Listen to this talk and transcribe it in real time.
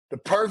The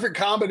perfect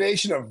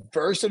combination of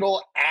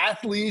versatile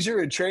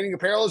athleisure and training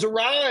apparel has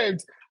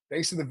arrived.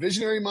 Thanks to the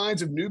visionary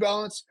minds of New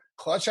Balance,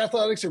 Clutch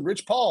Athletics, and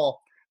Rich Paul,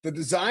 the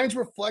designs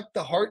reflect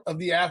the heart of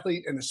the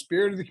athlete and the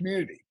spirit of the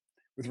community.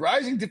 With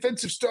rising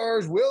defensive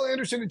stars Will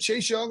Anderson and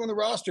Chase Young on the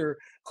roster,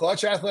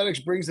 Clutch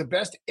Athletics brings the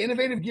best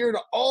innovative gear to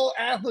all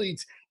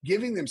athletes,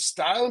 giving them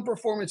style and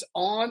performance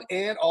on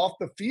and off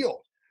the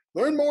field.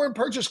 Learn more and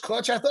purchase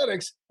Clutch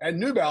Athletics at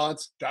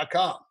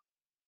newbalance.com.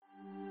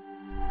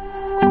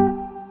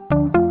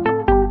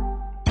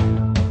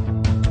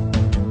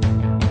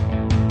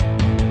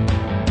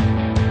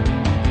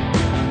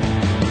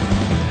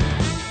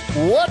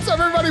 What's up,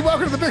 everybody?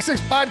 Welcome to the Big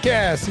Six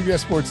Podcast, CBS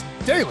Sports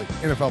Daily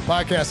NFL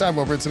Podcast. I'm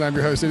Will Brinson. I'm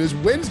your host. It is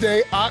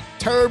Wednesday,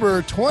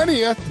 October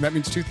 20th, and that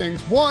means two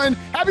things. One,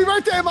 happy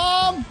birthday,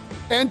 Mom!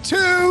 And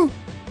two,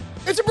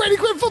 it's a Brady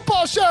Quinn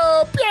football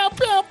show! Pew,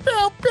 pew,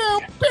 pew,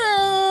 pew,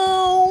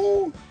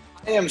 pew!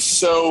 I am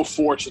so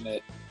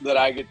fortunate that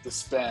I get to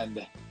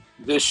spend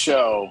this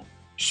show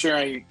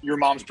sharing your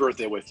mom's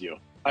birthday with you.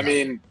 I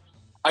mean,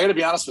 I got to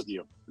be honest with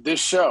you. This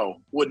show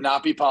would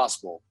not be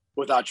possible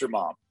without your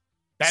mom.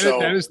 That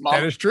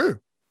is true.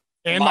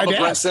 And Mama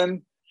my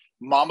dad.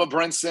 Mama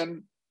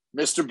Brinson,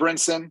 Mr.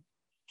 Brinson,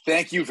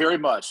 thank you very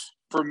much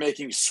for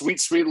making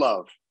sweet, sweet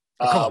love.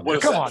 Come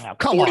on now.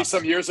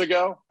 40-some years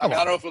ago. I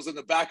don't know if it was in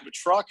the back of a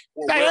truck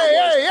or where it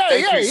was.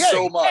 Thank you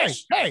so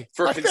much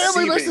for my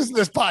family listens to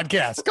this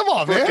podcast. Come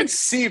on, man. For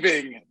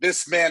conceiving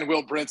this man,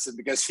 Will Brinson,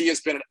 because he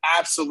has been an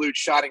absolute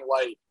shining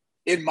light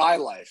in my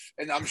life,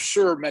 and I'm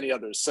sure many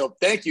others. So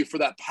thank you for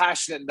that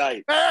passionate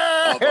night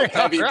of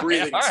heavy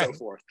breathing and so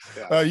forth.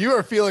 Yeah. You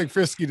are feeling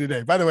frisky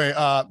today. By the way,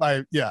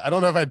 I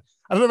don't know if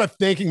I'm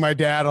thanking my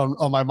dad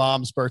on my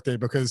mom's birthday,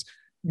 because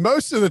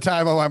most of the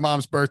time on my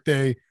mom's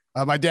birthday,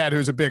 my dad,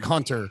 who's a big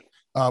hunter,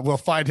 will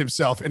find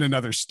himself in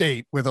another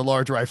state with a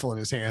large rifle in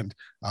his hand,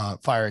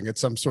 firing at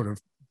some sort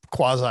of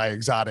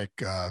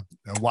quasi-exotic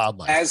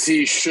wildlife. As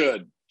he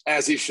should.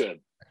 You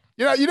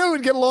know who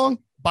would get along?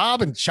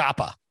 Bob and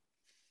Choppa.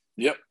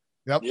 Yep.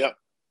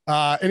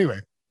 Anyway,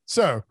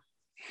 so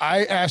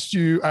I asked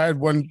you, I had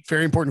one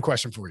very important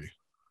question for you.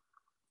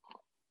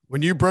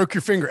 When you broke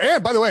your finger,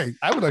 and by the way,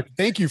 I would like to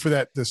thank you for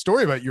the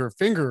story about your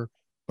finger,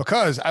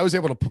 because I was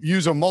able to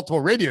use on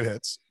multiple radio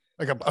hits,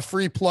 like a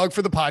free plug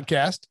for the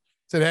podcast.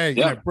 Said, hey,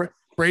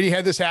 Brady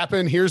had this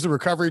happen. Here's the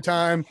recovery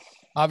time.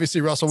 Obviously,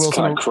 Russell Wilson. It's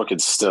kind of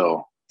crooked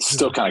still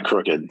kind of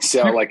crooked. See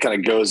how it kind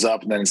of goes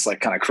up and then it's like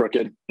kind of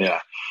crooked. Yeah.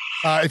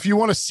 If you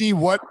want to see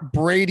what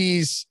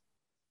Brady's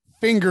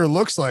finger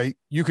looks like,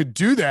 you could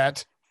do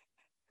that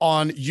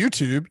on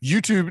YouTube,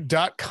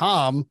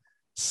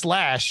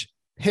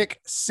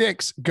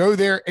 youtube.com/Pick6. Go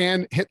there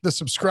and hit the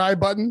subscribe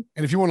button.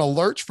 And if you want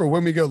alerts for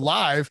when we go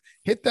live,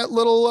 hit that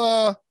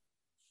little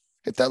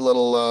the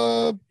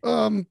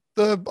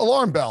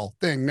alarm bell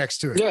thing next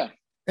to it. Yeah.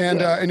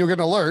 And you'll get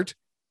an alert.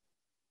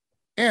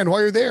 And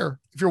while you're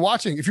there, if you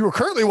were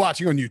currently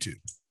watching on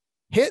YouTube,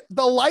 hit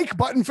the like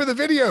button for the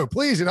video,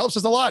 please. It helps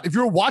us a lot. If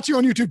you're watching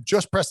on YouTube,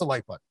 just press the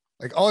like button.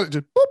 Like all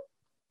just boop,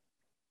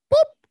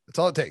 boop. That's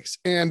all it takes.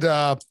 And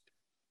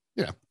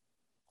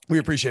we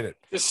appreciate it.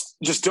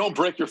 Just don't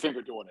break your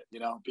finger doing it.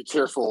 Be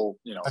careful.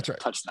 That's right.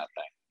 Touching that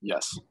thing.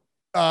 Yes.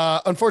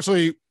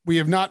 Unfortunately, we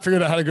have not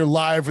figured out how to go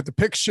live with the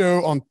Pick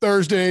Show on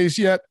Thursdays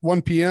yet,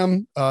 1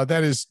 p.m.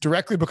 That is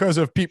directly because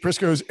of Pete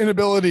Prisco's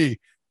inability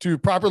to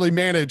properly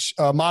manage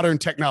modern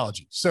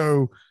technology.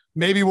 So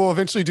maybe we'll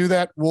eventually do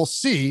that. We'll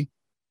see.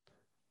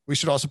 We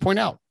should also point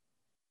out,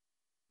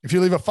 if you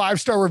leave a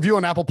 5-star review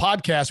on Apple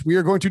Podcasts, we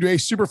are going to do a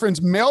Super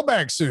Friends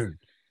mailbag soon.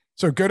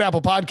 So go to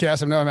Apple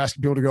Podcasts. I know I'm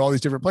asking people to go all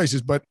these different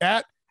places, but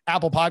at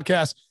Apple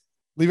Podcasts,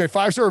 leave a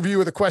 5-star review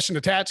with a question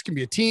attached. It can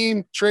be a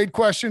team, trade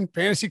question,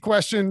 fantasy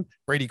question,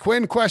 Brady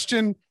Quinn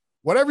question,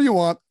 whatever you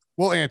want,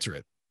 we'll answer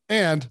it.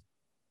 And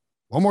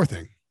one more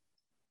thing.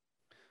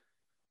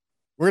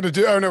 We're going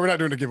to do, we're not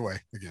doing a giveaway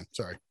again.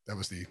 Sorry. That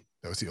was the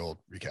old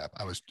recap.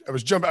 I was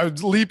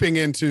leaping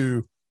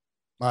into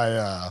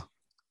my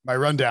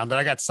rundown that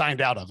I got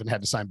signed out of and had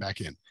to sign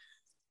back in.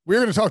 We're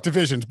going to talk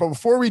divisions, but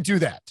before we do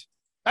that,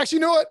 actually, you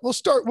know what?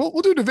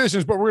 We'll do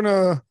divisions, but we're going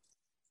to,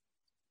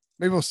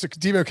 maybe we'll stick.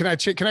 Devo, can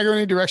I go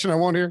any direction I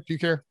want here? Do you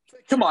care?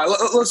 Come on,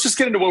 let's just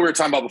get into what we were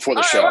talking about before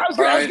the show. I was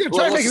going to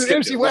try to make it an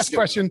MC West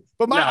question,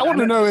 but I want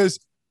to know is,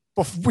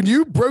 when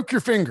you broke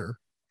your finger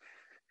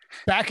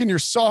back in your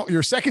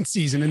second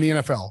season in the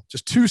NFL,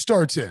 just 2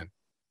 starts in,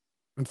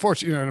 an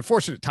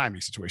unfortunate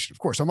timing situation, of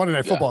course, on Monday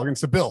Night Football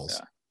against the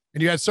Bills,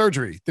 and you had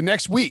surgery. The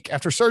next week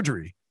after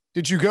surgery,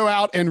 did you go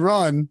out and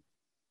run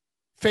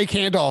fake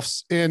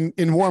handoffs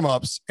in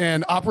warm-ups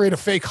and operate a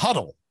fake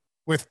huddle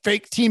with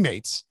fake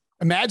teammates,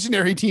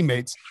 imaginary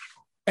teammates,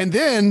 and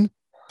then,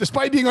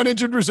 despite being on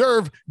injured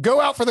reserve, go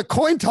out for the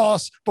coin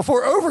toss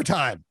before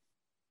overtime?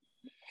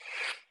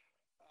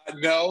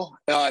 No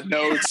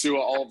to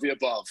all of the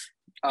above.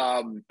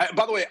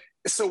 By the way,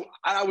 so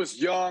I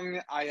was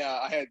young.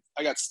 I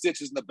got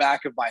stitches in the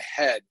back of my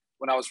head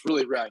when I was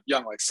really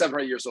young, like 7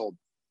 or 8 years old.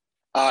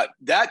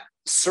 That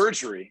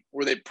surgery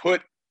where they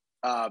put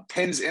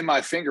pins in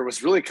my finger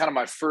was really kind of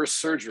my first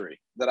surgery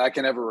that I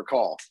can ever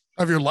recall.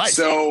 Of your life?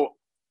 So,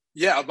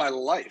 yeah, of my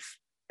life.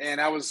 And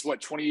I was,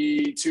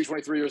 22,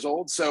 23 years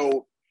old.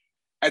 So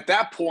at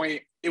that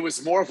point, it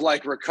was more of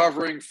like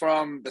recovering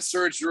from the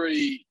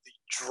surgery, the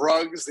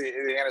drugs,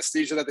 the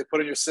anesthesia that they put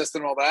in your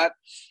system and all that.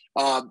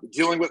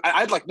 Dealing with,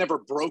 I'd like never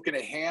broken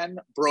a hand,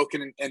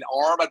 broken an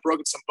arm. I'd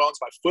broken some bones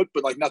in my foot,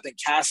 but like nothing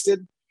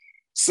casted.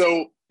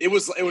 So it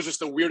was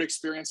just a weird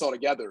experience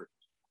altogether.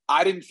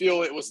 I didn't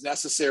feel it was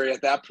necessary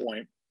at that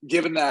point,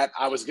 given that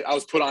I was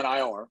put on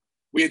IR.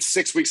 We had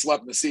 6 weeks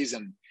left in the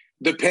season.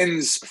 The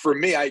pins for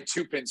me, I had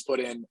 2 pins put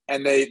in,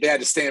 and they had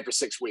to stay in for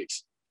 6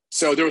 weeks.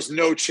 So there was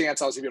no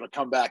chance I was going to be able to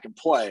come back and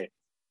play.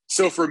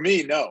 So for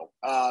me, no.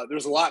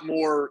 There's a lot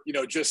more,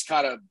 just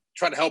kind of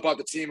trying to help out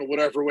the team in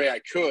whatever way I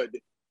could,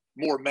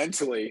 more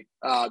mentally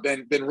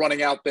than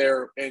running out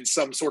there in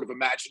some sort of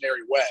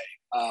imaginary way.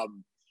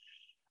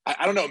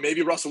 I don't know.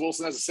 Maybe Russell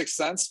Wilson has a sixth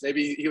sense.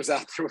 Maybe he was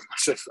out there with a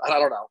bunch of, I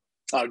don't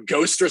know,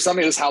 ghost or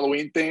something. This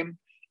Halloween theme.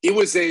 It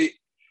was a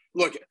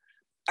look.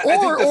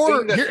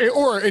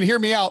 And hear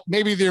me out.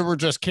 Maybe there were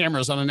just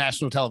cameras on a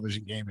national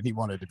television game, and he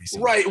wanted to be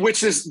seen. Right.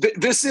 Which is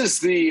this is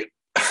the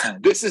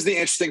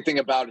interesting thing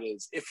about it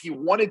is if he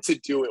wanted to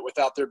do it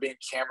without there being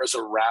cameras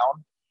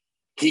around,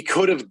 he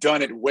could have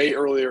done it way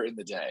earlier in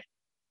the day.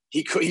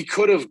 He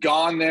could have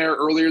gone there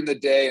earlier in the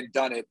day and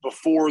done it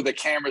before the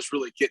cameras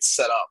really get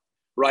set up.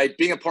 Right.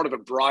 Being a part of a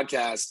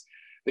broadcast,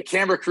 the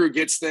camera crew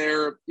gets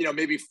there,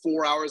 maybe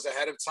 4 hours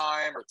ahead of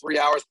time or 3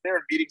 hours. They're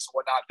in meetings and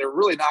whatnot. They're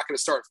really not going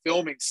to start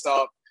filming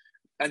stuff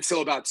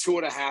until about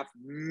 2.5,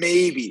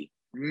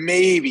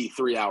 maybe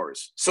 3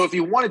 hours. So if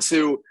he wanted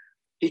to,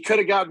 he could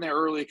have gotten there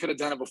early, could have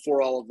done it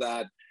before all of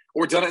that,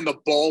 or done it in the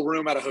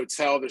ballroom at a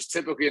hotel. There's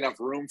typically enough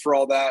room for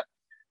all that.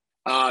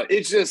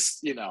 It's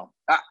just,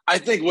 I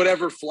think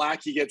whatever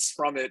flack he gets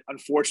from it,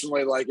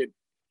 unfortunately, like it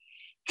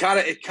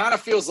kind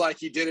of feels like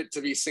he did it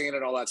to be seen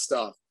and all that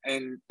stuff.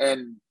 And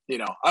I'm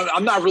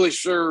not really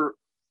sure.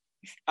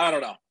 I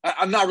don't know.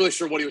 I'm not really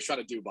sure what he was trying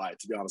to do by it,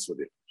 to be honest with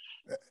you.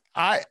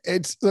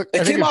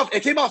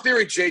 It came off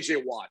very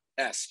JJ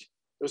Watt-esque.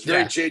 It was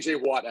very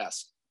JJ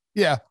Watt-esque.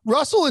 Yeah.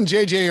 Russell and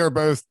JJ are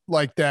both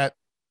like that.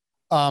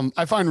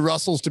 I find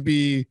Russell's to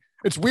be,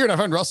 it's weird. I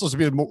find Russell's to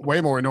be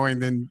way more annoying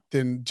than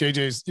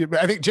JJ's.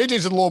 I think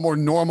JJ's a little more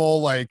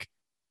normal, like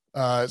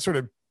sort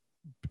of.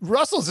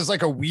 Russell's is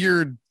like a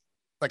weird,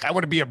 like, I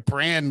want to be a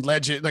brand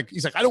legend. Like,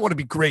 he's like, I don't want to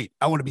be great.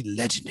 I want to be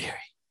legendary.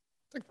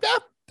 Like, I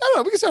don't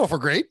know. We can settle for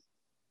great.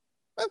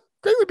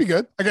 Great would be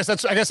good. I guess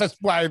that's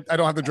why I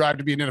don't have the drive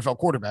to be an NFL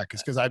quarterback,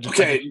 is because I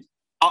just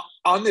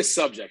on this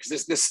subject.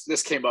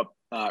 This came up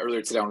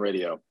earlier today on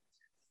radio.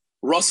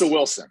 Russell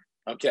Wilson.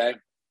 Okay,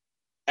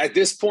 at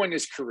this point in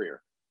his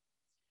career,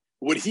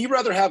 would he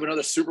rather have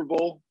another Super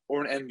Bowl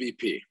or an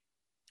MVP?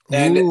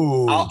 And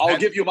I'll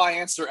give you my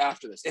answer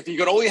after this. If he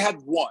could only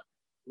have one,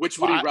 which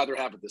would he rather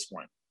have at this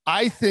point?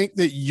 I think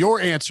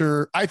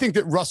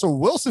that Russell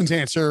Wilson's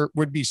answer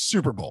would be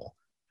Super Bowl.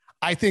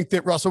 I think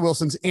that Russell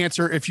Wilson's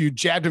answer, if you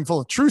jabbed him full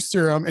of truth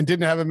serum and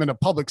didn't have him in a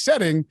public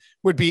setting,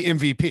 would be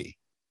MVP.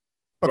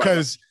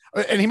 Because,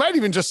 and he might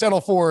even just settle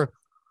for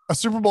a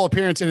Super Bowl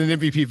appearance and an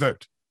MVP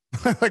vote.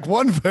 Like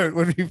one vote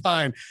would be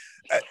fine.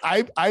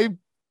 I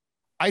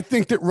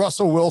think that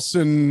Russell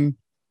Wilson,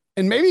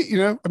 and maybe,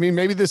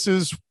 maybe this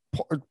is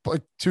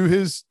to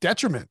his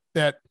detriment,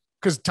 that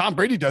because Tom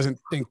Brady doesn't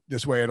think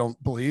this way, I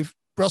don't believe.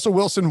 Russell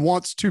Wilson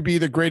wants to be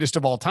the greatest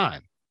of all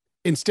time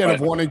instead of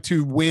wanting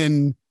to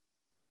win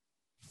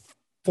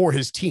for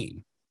his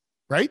team,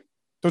 right?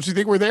 Don't you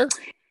think we're there?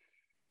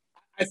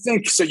 I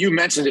think so. You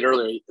mentioned it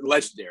earlier,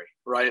 legendary,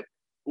 right?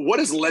 What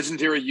does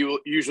legendary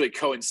usually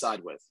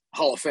coincide with?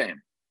 Hall of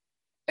Fame.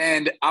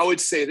 And I would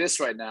say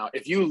this right now.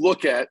 If you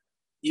look at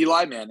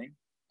Eli Manning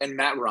and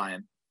Matt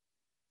Ryan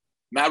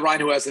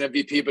who has an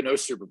MVP but no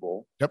Super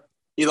Bowl. Yep.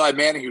 Eli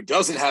Manning, who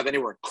doesn't have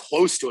anywhere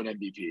close to an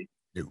MVP,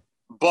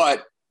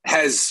 but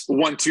has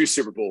won 2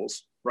 Super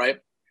Bowls, right?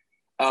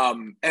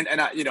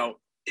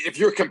 If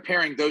you're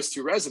comparing those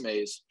 2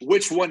 resumes,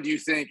 which one do you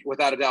think,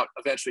 without a doubt,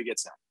 eventually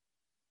gets that?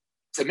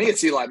 To me,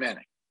 it's Eli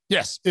Manning.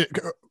 Yes.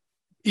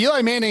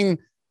 Eli Manning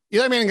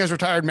has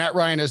retired. Matt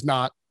Ryan has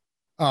not.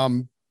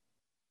 The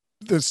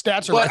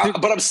stats are,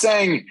 but I'm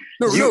saying,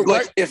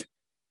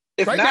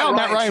 if right now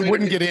Matt Ryan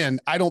wouldn't get in,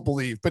 I don't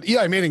believe, but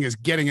Eli Manning is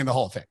getting in the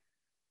Hall of Fame.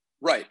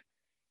 Right.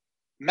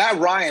 Matt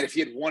Ryan, if he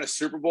had won a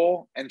Super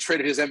Bowl and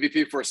traded his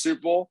MVP for a Super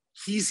Bowl,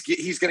 he's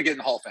going to get in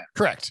the Hall of Fame.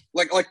 Correct.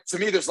 Like to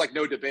me, there's like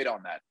no debate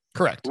on that.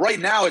 Correct. Right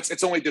now,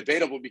 it's only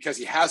debatable because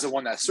he hasn't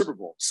won that Super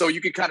Bowl. So you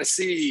can kind of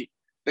see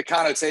the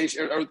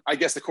connotation, or I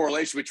guess the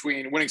correlation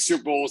between winning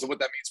Super Bowls and what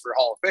that means for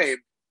Hall of Fame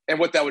and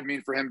what that would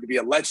mean for him to be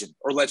a legend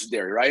or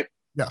legendary, right?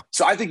 Yeah.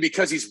 So I think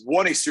because he's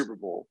won a Super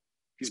Bowl,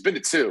 he's been to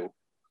 2.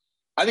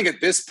 I think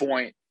at this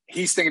point,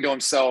 he's thinking to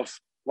himself,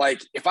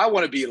 like, if I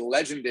want to be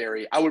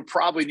legendary, I would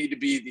probably need to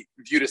be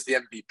viewed as the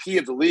MVP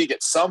of the league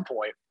at some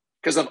point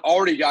because I've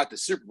already got the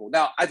Super Bowl.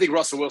 Now, I think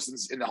Russell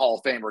Wilson's in the Hall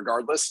of Fame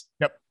regardless.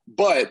 Yep.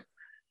 But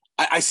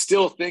I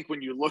still think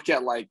when you look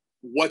at like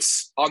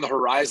what's on the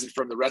horizon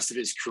from the rest of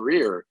his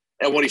career,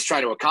 and what he's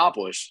trying to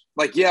accomplish.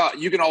 Like, yeah,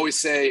 you can always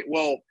say,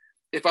 well,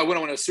 if I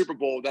win a Super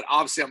Bowl, then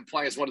obviously I'm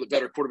playing as one of the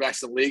better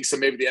quarterbacks in the league, so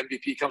maybe the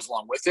MVP comes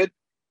along with it.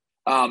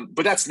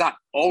 But that's not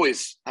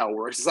always how it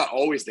works. It's not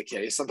always the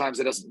case. Sometimes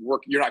it doesn't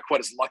work. You're not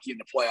quite as lucky in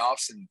the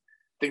playoffs, and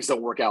things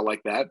don't work out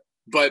like that.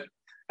 But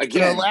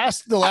again,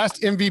 the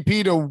last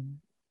MVP to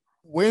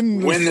win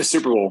the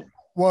Super Bowl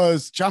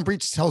was John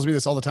Breach tells me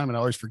this all the time, and I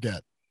always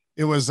forget.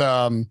 It was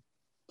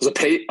it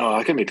Peyton? Oh,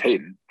 it couldn't be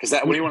Peyton because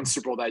that when he won the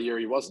Super Bowl that year,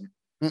 he wasn't.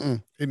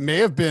 It may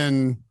have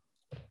been.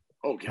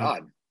 Oh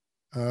God.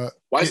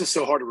 Why is this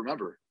so hard to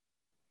remember?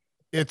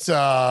 It's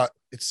kind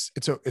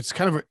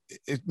of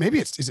maybe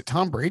is it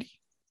Tom Brady?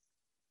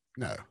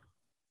 No.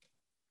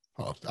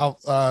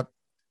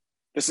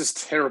 This is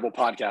terrible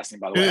podcasting,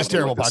 by the way. It is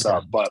terrible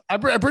podcasting, but I'm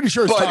pretty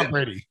sure it's Tom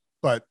Brady,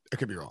 but I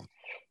could be wrong.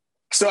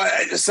 So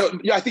I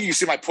think you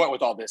see my point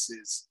with all this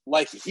is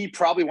like he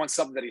probably wants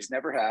something that he's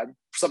never had,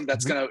 something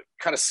that's going to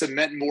kind of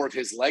cement more of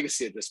his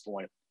legacy at this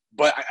point.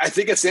 But I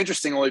think it's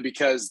interesting only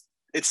because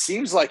it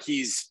seems like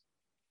he's,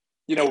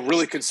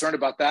 really concerned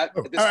about that.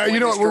 You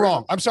know what? We're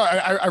wrong. I'm sorry.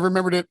 I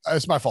remembered it.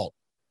 It's my fault.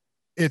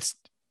 It's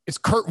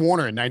Kurt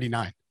Warner in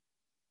 99.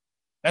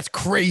 That's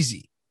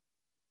crazy.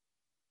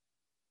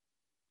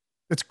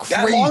 That's crazy.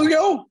 That long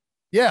ago?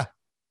 Yeah.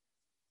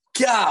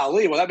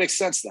 Golly. Well, that makes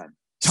sense then.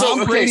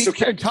 Tom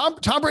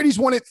Brady's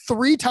won it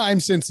 3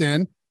 times since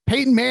then.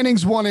 Peyton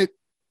Manning's won it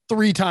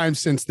 3 times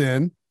since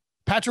then.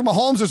 Patrick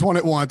Mahomes has won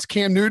it once.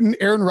 Cam Newton,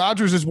 Aaron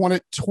Rodgers has won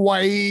it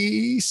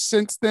twice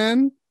since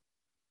then.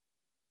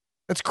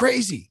 That's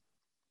crazy.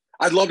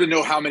 I'd love to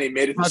know how many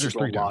made it to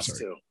Super Bowl lost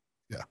too.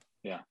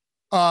 Yeah.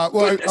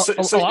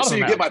 So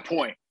you get my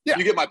point. Yeah.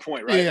 You get my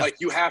point, right? Yeah. Like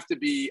you have to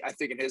be, I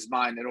think in his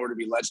mind, in order to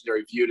be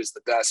legendary, viewed as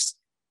the best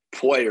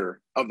player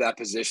of that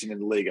position in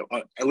the league,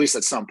 at least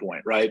at some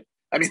point, right?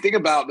 I mean, think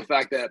about the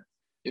fact that,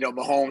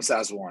 Mahomes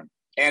has one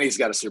and he's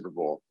got a Super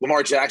Bowl.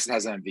 Lamar Jackson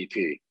has an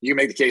MVP. You can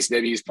make the case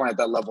maybe he's playing at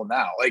that level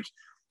now. Like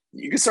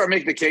you can start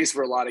making the case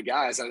for a lot of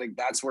guys. I think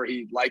that's where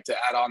he'd like to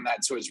add on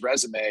that to his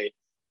resume.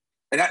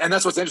 And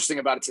that's what's interesting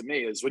about it to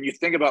me is when you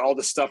think about all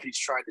the stuff he's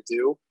trying to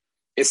do,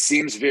 it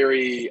seems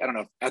very, I don't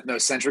know if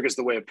ethnocentric is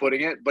the way of putting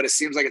it, but it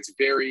seems like it's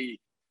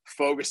very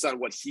focused on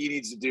what he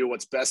needs to do,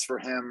 what's best for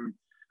him,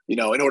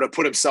 in order to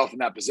put himself in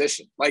that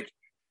position. Like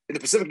in the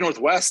Pacific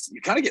Northwest, you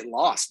kind of get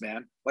lost,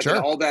 man. Like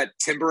all that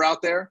timber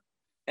out there.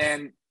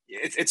 And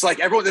it's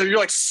like everyone, you're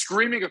like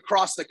screaming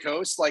across the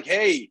coast, like,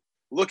 hey,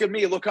 look at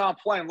me, look how I'm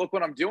playing, look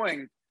what I'm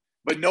doing.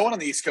 But no one on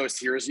the East Coast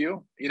hears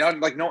you,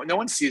 like no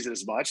one sees it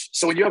as much.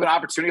 So when you have an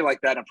opportunity like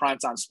that in a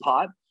primetime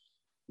spot,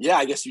 yeah,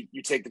 I guess you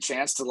take the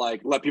chance to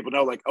like let people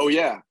know like, oh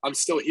yeah, I'm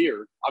still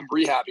here. I'm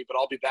rehabbing, but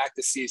I'll be back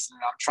this season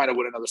and I'm trying to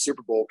win another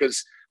Super Bowl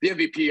because the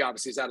MVP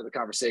obviously is out of the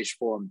conversation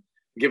for him,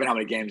 given how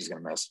many games he's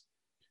going to miss.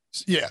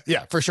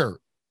 Yeah, for sure.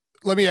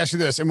 Let me ask you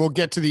this, and we'll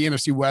get to the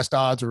NFC West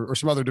odds or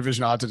some other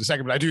division odds in a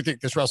second, but I do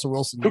think this Russell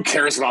Wilson. Who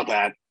cares about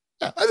that?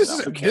 Yeah,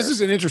 this is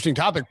an interesting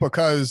topic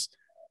because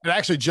it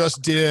actually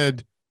just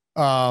did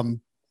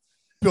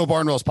Bill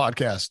Barnwell's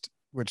podcast,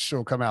 which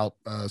will come out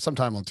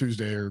sometime on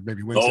Tuesday or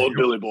maybe Wednesday. Old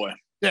Billy Boy.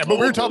 Yeah, but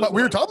we were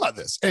talking about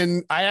this,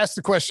 and I asked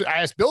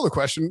Bill the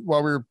question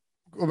while we were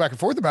going back and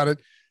forth about it.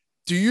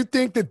 Do you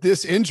think that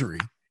this injury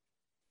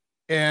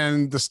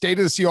and the state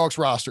of the Seahawks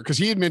roster, because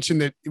he had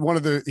mentioned that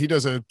he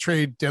does a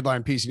trade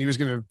deadline piece, and he was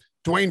going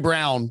to Dwayne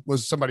Brown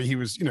was somebody he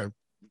was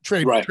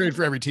trade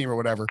for every team or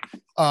whatever.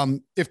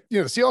 If the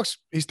Seahawks,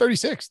 he's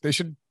 36, they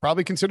should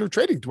probably consider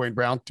trading Dwayne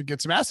Brown to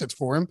get some assets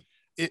for him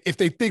if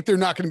they think they're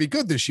not going to be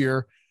good this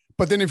year.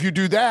 But then if you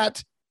do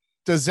that,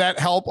 does that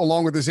help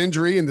along with this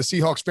injury and the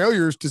Seahawks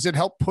failures? Does it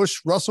help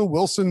push Russell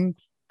Wilson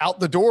out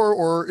the door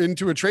or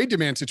into a trade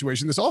demand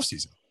situation this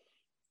offseason?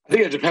 I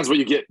think it depends what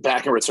you get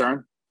back in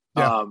return.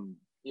 Yeah.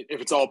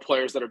 If it's all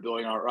players that are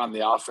building around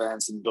the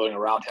offense and building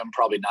around him,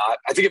 probably not.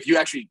 I think if you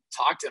actually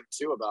talk to him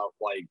too about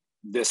like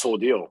this whole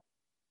deal,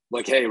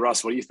 like, hey,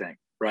 Russ, what do you think?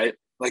 Right?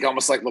 Like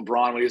almost like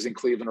LeBron when he was in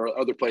Cleveland or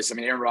other places. I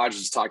mean, Aaron Rodgers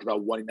has talked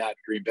about wanting that in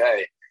Green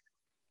Bay.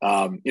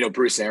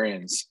 Bruce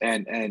Arians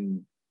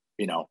and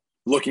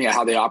looking at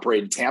how they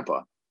operate in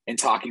Tampa and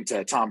talking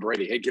to Tom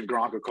Brady. Hey, give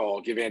Gronk a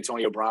call, give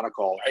Antonio Brown a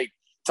call. Hey,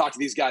 talk to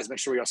these guys, make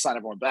sure we all sign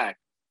everyone back.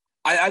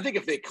 I think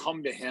if they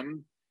come to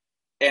him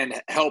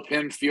and help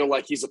him feel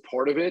like he's a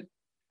part of it,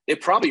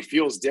 it probably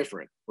feels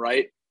different,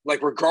 right?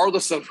 Like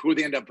regardless of who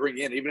they end up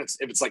bringing in, even if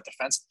it's like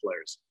defensive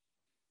players,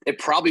 it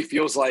probably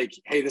feels like,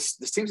 hey, this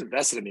team's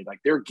invested in me. Like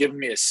they're giving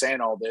me a say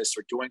in all this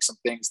or doing some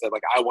things that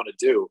like I want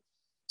to do.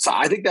 So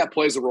I think that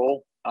plays a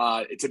role,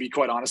 to be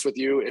quite honest with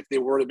you, if they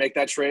were to make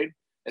that trade,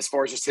 as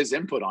far as just his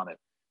input on it,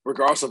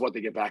 regardless of what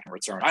they get back in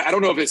return. I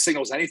don't know if it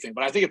signals anything,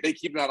 but I think if they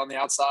keep that on the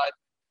outside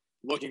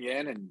looking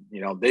in and,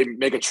 they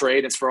make a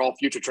trade, it's for all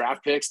future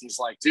draft picks. And he's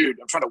like, dude,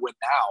 I'm trying to win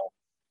now.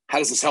 How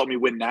does this help me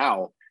win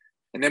now?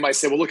 And they might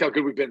say, well, look how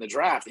good we've been in the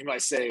draft. He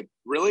might say,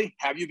 really?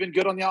 Have you been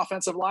good on the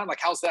offensive line? Like,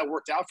 how's that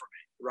worked out for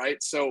me?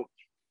 Right. So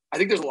I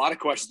think there's a lot of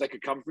questions that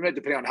could come from it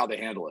depending on how they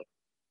handle it.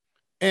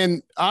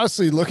 And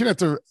honestly, looking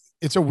at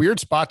it's a weird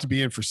spot to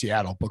be in for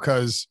Seattle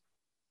because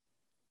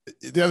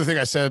the other thing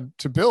I said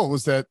to Bill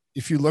was that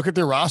if you look at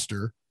their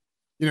roster,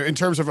 in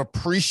terms of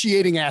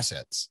appreciating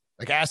assets,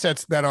 like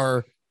assets that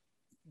are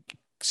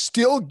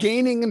still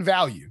gaining in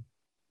value,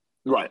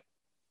 right?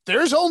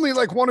 There's only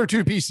like one or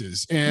two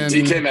pieces. And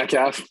DK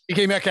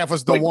Metcalf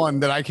was the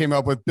one that I came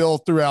up with. Bill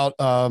threw out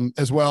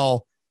as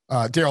well.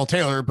 Darrell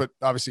Taylor, but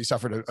obviously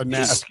suffered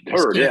a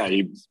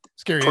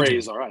scary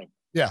injury. All right.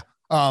 Yeah.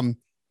 I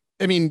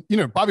mean,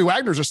 Bobby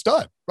Wagner's a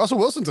stud. Russell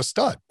Wilson's a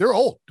stud. They're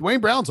old.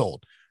 Dwayne Brown's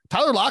old.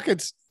 Tyler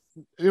Lockett's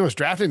was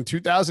drafted in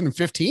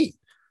 2015.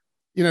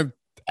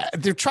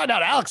 They've tried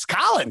out Alex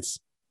Collins,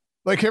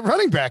 like at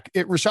running back.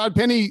 Rashad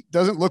Penny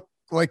doesn't look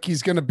like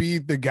he's going to be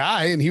the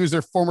guy, and he was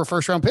their former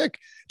first-round pick.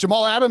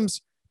 Jamal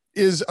Adams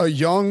is a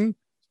young,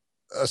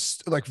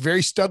 like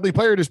very studly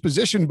player at his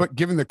position, but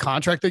given the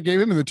contract they gave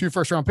him and the 2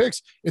 first-round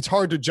picks, it's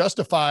hard to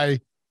justify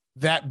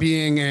that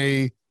being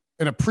an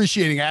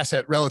appreciating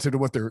asset relative to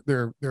what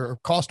their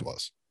cost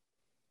was.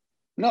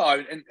 No,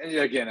 and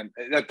again,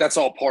 that's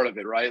all part of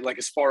it, right? Like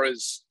as far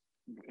as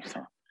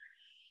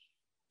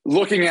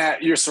looking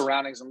at your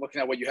surroundings and looking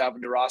at what you have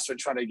in your roster and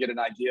trying to get an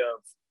idea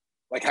of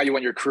like how you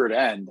want your career to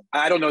end.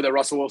 I don't know that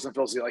Russell Wilson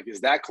feels like he's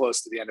that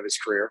close to the end of his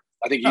career.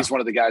 I think he's one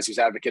of the guys who's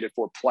advocated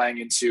for playing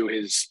into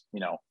his,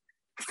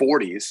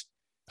 40s.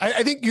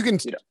 I think you can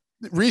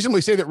reasonably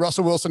say that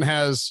Russell Wilson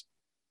has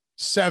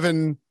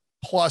 7+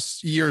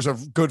 years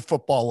of good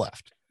football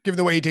left, given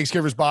the way he takes care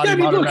of his body.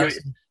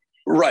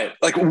 Right.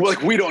 Like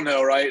we don't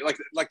know, right?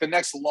 Like the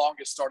next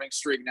longest starting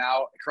streak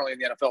now currently in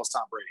the NFL is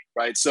Tom Brady,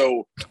 right?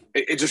 So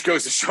it just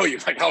goes to show you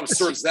like how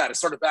absurd is that? It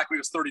started back when he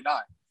was 39.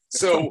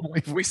 So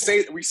we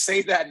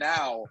say that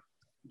now,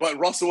 but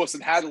Russell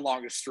Wilson had the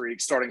longest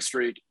starting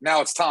streak.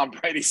 Now it's Tom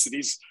Brady's,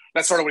 and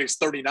that started when he's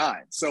 39.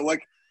 So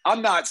like,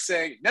 I'm not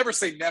saying never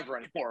say never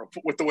anymore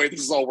with the way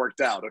this is all worked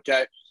out.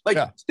 Okay.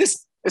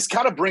 This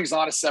kind of brings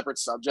on a separate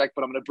subject,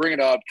 but I'm going to bring it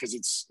up because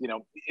it's,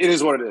 it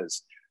is what it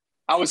is.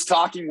 I was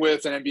talking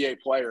with an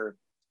NBA player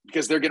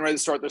because they're getting ready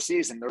to start their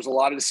season. There's a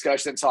lot of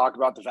discussion and talk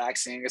about the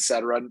vaccine, et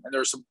cetera. And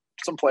there's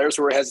some players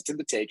who are hesitant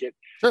to take it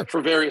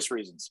for various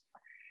reasons.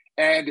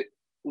 And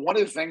one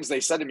of the things they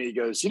said to me, he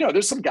goes,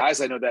 there's some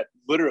guys I know that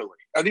literally,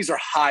 these are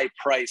high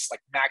price, like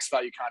max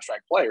value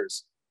contract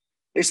players.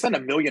 They spend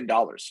 $1 million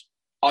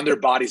on their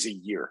bodies a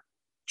year,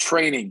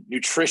 training,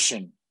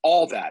 nutrition,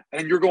 all that.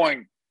 And you're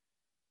going,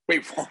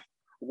 wait,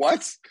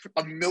 what?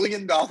 $1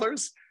 million?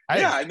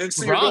 Yeah. And then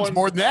so you're going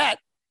more than that.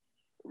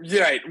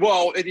 Yeah.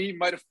 Well, and he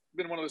might've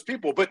been one of those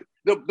people, but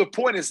the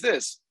point is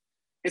this,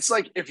 it's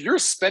like, if you're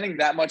spending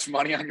that much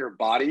money on your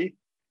body,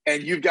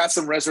 and you've got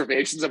some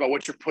reservations about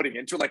what you're putting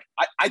into, like,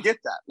 I get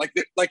that. Like,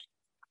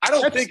 I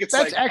don't think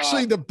that's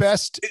actually the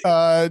best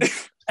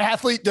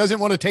athlete doesn't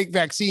want to take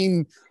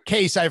vaccine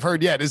case I've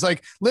heard yet. Is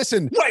like,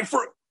 listen,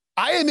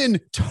 I am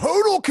in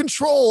total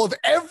control of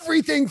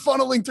everything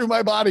funneling through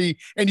my body,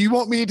 and you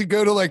want me to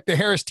go to like the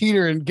Harris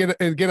Teeter and get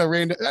a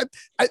random.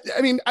 I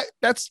mean,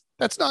 that's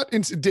not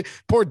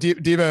poor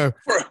Devo.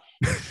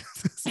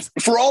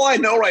 For all I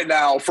know right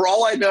now,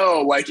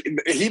 like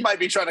he might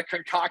be trying to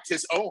concoct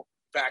his own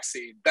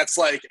vaccine that's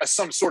like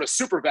some sort of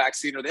super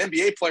vaccine, or the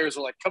NBA players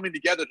are like coming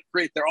together to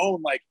create their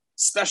own like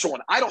special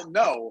one. I don't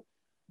know,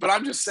 but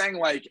I'm just saying,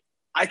 like,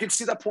 I can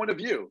see that point of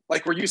view,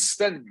 like where you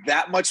spend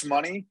that much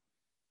money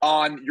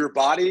on your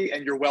body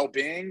and your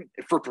well-being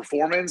for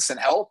performance and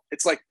health.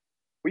 It's like,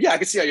 well, yeah, I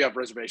can see how you have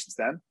reservations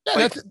then. Yeah,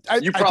 like, I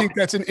think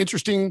that's an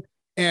interesting,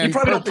 and you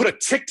probably don't put a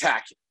Tic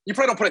Tac. You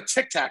probably don't put a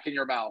Tic Tac in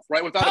your mouth,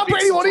 right? Without Tom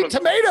Brady won't eat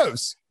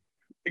tomatoes.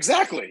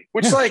 Exactly.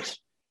 Which like,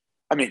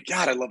 I mean,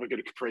 God, I love a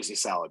good caprese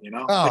salad,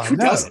 Oh, like, who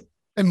doesn't?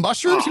 And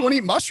mushrooms? You want to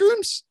eat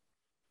mushrooms?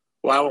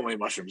 Well, I won't eat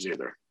mushrooms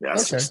either. Yeah,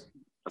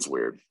 that's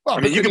weird. Well,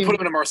 I mean, you can put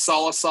them in a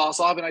marsala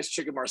sauce. I'll have a nice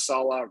chicken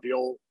marsala or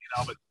veal,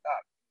 but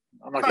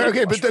I'm not.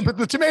 Okay, but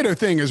the tomato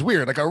thing is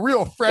weird. Like a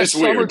real fresh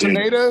summer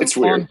tomato. It's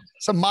weird. On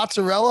some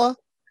mozzarella.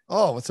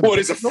 Oh, it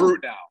is a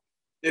fruit now.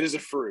 It is a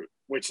fruit,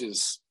 which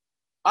is.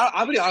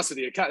 I'll be honest with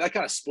you. That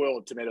kind of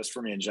spoiled tomatoes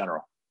for me in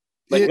general.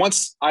 Like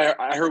once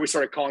I heard we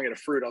started calling it a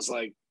fruit, I was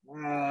like.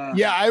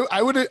 Yeah, I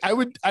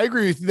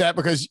agree with that,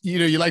 because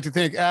you like to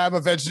think I'm a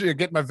vegetarian,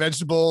 get my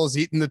vegetables,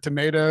 eating the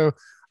tomato.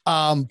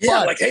 But,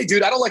 like, hey,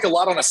 dude, I don't like a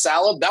lot on a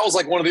salad. That was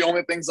like one of the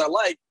only things I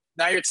like.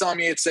 Now you're telling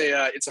me it's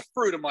a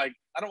fruit. I'm like,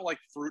 I don't like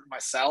fruit in my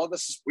salad.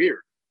 This is weird.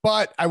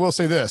 But I will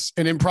say this: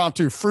 an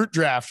impromptu fruit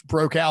draft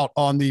broke out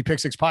on the Pick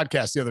Six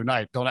podcast the other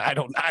night. I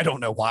don't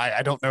know why.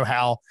 I don't know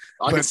how.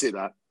 I can see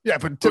that. Yeah,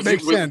 but to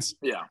make sense.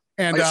 Yeah.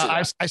 And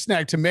I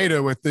snagged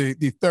tomato with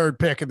the third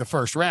pick in the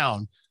first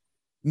round,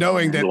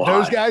 knowing that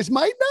those guys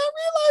might not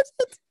realize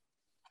it.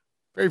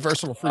 Very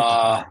versatile fruit.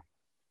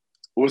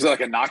 Was it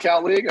like a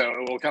knockout league?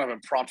 What kind of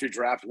impromptu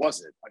draft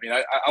was it? I mean,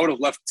 I would have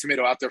left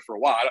tomato out there for a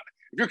while.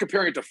 If you're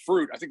comparing it to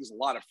fruit, I think there's a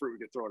lot of fruit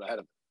we could throw it ahead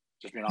of it.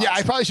 Just being honest. Yeah,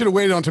 I probably should have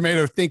waited on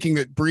tomato, thinking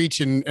that Breach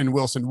and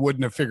Wilson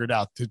wouldn't have figured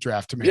out to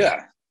draft tomato.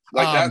 Yeah.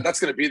 Like that's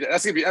going to be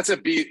it's going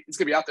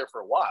to be out there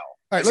for a while.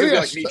 All right, it's going to be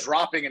like me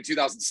dropping in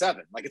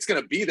 2007. Like it's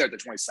going to be there at the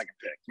 22nd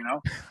pick, you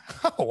know?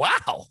 Oh,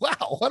 wow.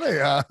 What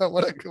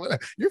a,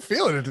 you're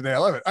feeling it today. I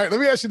love it. All right, let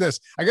me ask you this.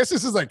 I guess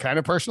this is like kind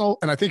of personal,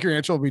 and I think your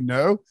answer will be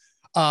no.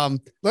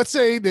 Let's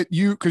say that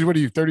because what are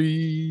you,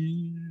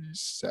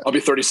 37? I'll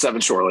be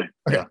 37 shortly.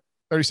 Okay. Yeah.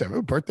 37.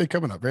 Oh, birthday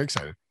coming up. Very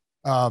excited.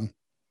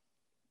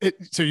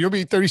 So you'll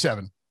be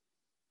 37.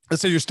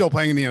 Let's say you're still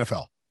playing in the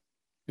NFL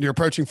and you're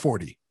approaching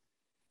 40.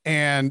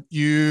 And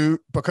you,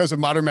 because of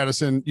modern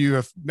medicine, you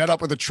have met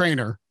up with a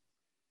trainer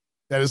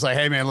that is like,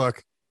 hey, man,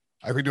 look,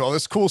 I can do all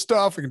this cool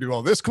stuff. I can do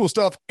all this cool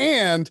stuff.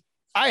 And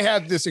I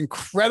have this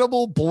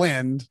incredible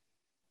blend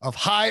of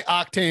high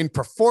octane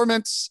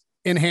performance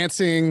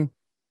enhancing,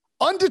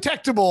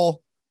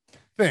 undetectable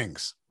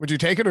things. Would you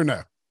take it or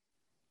no?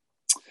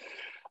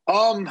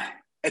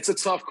 It's a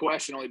tough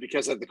question only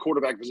because at the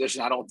quarterback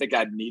position, I don't think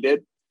I'd need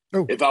it.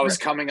 Oh, if I was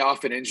coming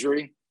off an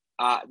injury,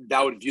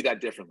 that would view that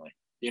differently.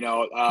 You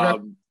know,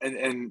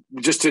 and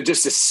just to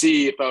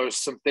see if there was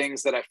some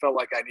things that I felt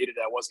like I needed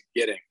that I wasn't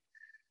getting,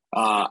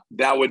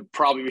 that would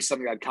probably be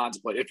something I'd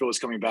contemplate if it was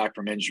coming back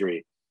from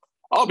injury.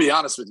 I'll be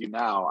honest with you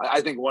now.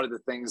 I think one of the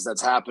things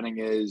that's happening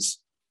is,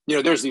 you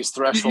know, there's these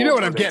thresholds. You know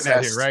what I'm getting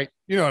at here, right?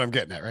 You know what I'm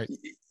getting at, right?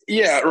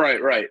 Yeah,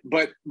 right.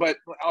 But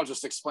I'll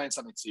just explain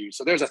something to you.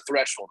 So there's a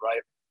threshold,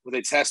 right, where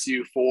they test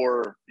you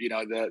for, you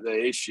know, the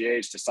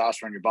HGH,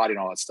 testosterone in your body and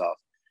all that stuff.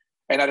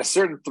 And at a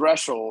certain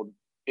threshold,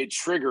 it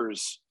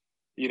triggers,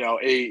 you know,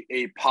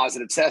 a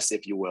positive test,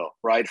 if you will,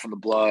 right, from the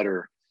blood,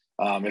 or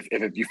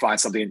if you find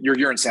something, your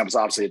urine samples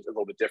obviously a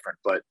little bit different.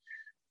 But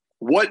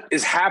what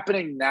is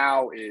happening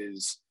now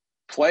is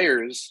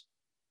players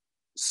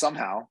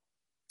somehow,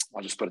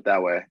 I'll just put it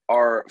that way,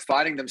 are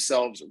finding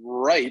themselves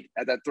right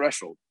at that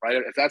threshold, right?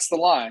 If that's the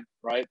line,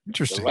 right?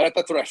 Interesting. Right at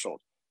the threshold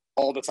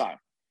all the time.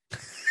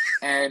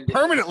 And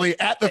permanently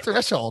at the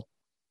threshold.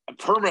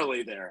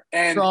 Permanently there.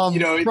 And from, you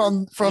know,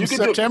 from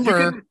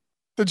September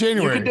to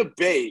January.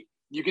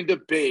 You can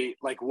debate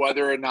like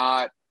whether or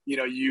not, you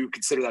know, you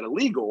consider that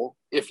illegal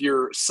if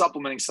you're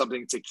supplementing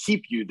something to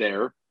keep you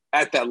there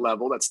at that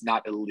level that's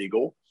not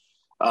illegal,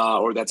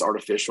 or that's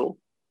artificial.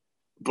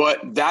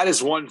 But that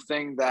is one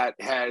thing that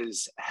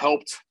has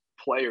helped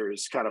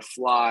players kind of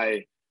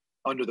fly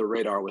under the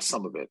radar with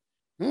some of it.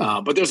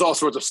 But there's all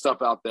sorts of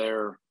stuff out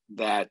there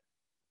that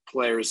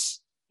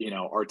players, you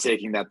know, are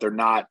taking that they're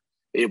not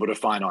able to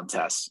find on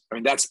tests. I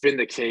mean, that's been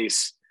the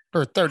case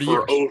for 30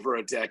 years, over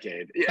a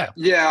decade.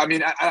 Yeah. I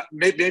mean,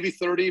 maybe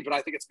 30, but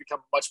I think it's become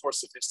much more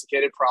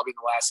sophisticated probably in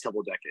the last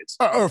couple of decades.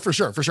 Oh, for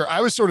sure. I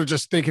was sort of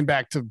just thinking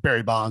back to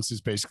Barry Bonds is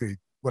basically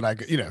what I,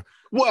 you know.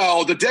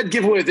 Well, the dead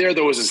giveaway there,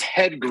 though, was his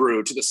head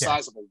grew to the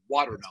size of a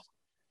watermelon.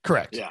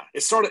 Correct. Yeah.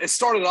 It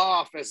started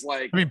off as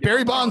like, I mean,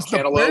 Barry Bonds,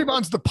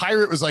 the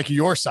pirate was like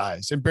your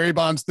size, and Barry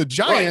Bonds, the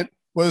giant,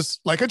 was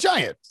like a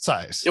giant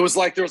size. It was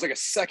like there was like a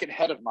second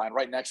head of mine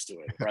right next to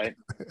it, right?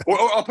 or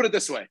I'll put it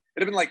this way. It'd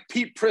have been like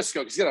Pete Prisco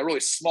because he's got a really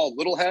small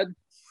little head,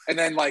 and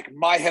then like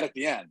my head at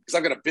the end because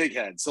I've got a big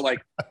head. So like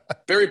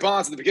Barry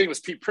Bonds at the beginning was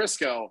Pete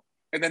Prisco,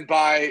 and then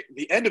by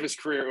the end of his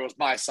career, it was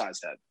my size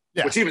head.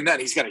 Yeah. Which even then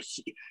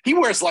he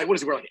wears like, what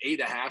does he wear, like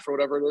 8.5 or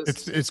whatever it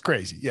is? It's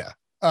crazy. Yeah.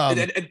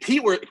 And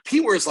Pete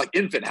wears like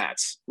infant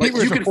hats. Like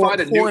you can find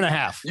a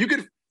 4.5.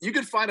 You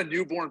could find a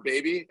newborn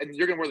baby and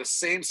you're going to wear the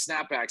same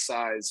snapback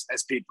size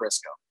as Pete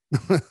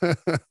Prisco.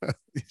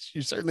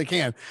 You certainly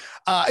can.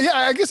 Yeah,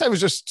 I guess I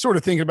was just sort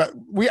of thinking about,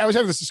 I was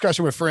having this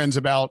discussion with friends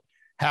about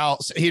how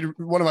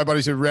one of my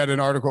buddies had read an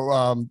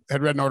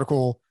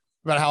article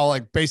about how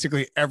like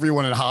basically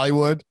everyone in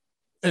Hollywood,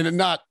 and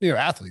not, you know,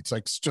 athletes,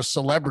 like just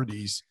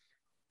celebrities,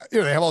 you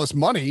know, they have all this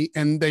money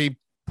and they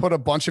put a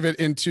bunch of it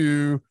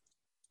into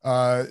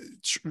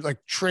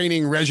like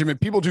training regimen,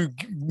 people to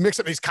mix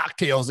up these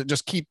cocktails that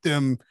just keep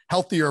them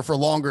healthier for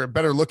longer and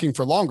better looking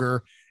for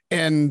longer.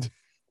 And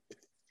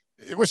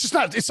it was just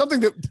not, it's something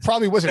that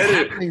probably wasn't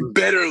happening.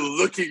 Better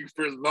looking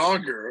for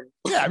longer.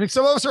 Yeah. I mean,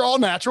 some of us are all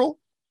natural,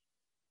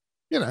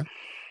 you know,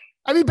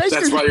 I mean,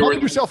 basically you're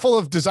pumping yourself full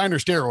of designer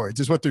steroids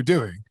is what they're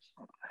doing.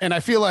 And I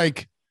feel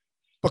like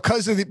but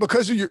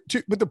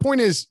the point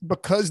is,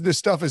 because this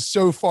stuff is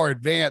so far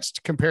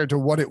advanced compared to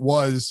what it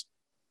was,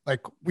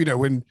 like, you know,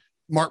 when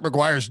Mark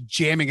McGuire's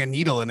jamming a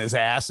needle in his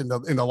ass in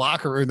the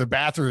locker or in the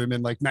bathroom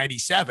in like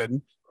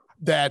 97,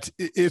 that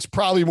it's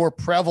probably more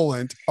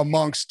prevalent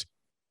amongst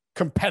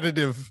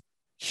competitive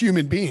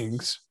human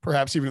beings,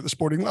 perhaps even at the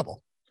sporting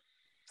level.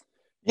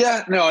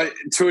 Yeah, no,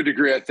 to a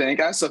degree, I think.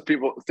 I also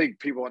people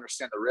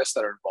understand the risks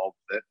that are involved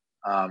with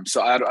it.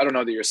 So I don't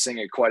know that you're seeing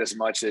it quite as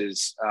much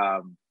as,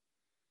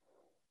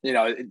 you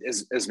know,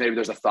 as maybe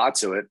there's a thought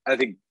to it. I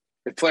think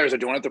if players are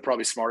doing it, they're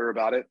probably smarter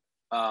about it.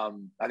 I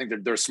think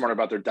they're smarter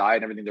about their diet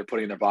and everything they're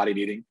putting in their body and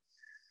eating.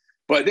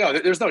 But you know,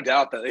 there's no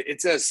doubt that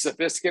it's as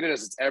sophisticated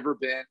as it's ever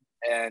been,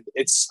 and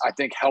it's, I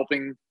think,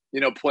 helping, you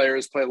know,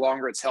 players play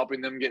longer. It's helping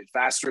them get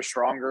faster,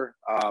 stronger.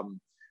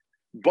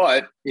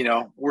 But you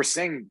know, we're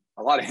seeing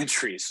a lot of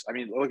injuries. I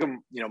mean, look at,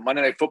 you know,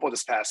 Monday Night Football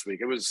this past week.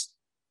 It was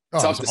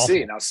tough to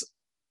see. Now,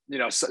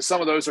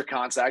 some of those are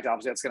contact.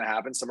 Obviously, that's going to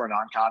happen. Some are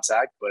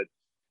non-contact, but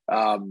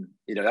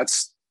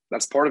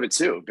that's part of it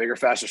too. Bigger,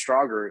 faster,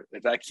 stronger.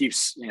 If that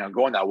keeps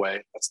going that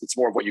way, it's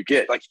more of what you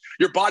get. Like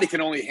your body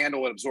can only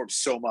handle and absorb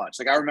so much.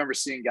 Like I remember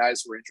seeing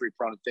guys who were injury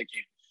prone and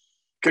thinking,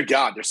 "Good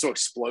God, they're so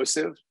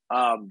explosive.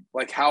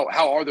 Like how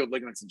are their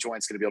ligaments and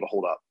joints going to be able to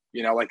hold up?"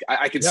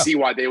 I can see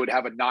why they would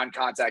have a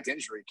non-contact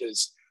injury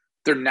because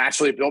they're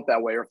naturally built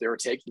that way. Or if they were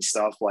taking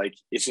stuff, like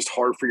it's just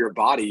hard for your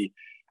body.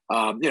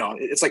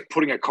 It's like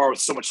putting a car with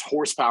so much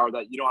horsepower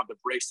that you don't have the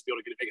brakes to be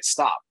able to make it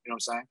stop. You know what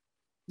I'm saying?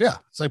 Yeah,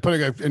 it's like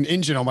putting an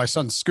engine on my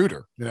son's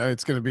scooter.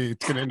 It's going to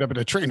end up in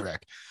a train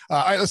wreck.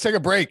 All right, let's take a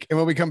break, and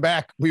when we come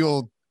back, we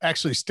will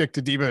actually stick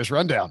to Devo's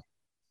rundown.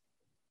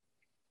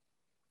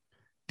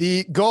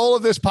 The goal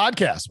of this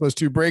podcast was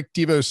to break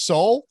Devo's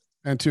soul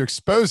and to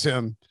expose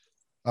him,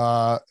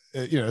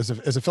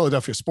 as a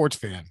Philadelphia sports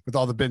fan with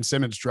all the Ben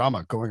Simmons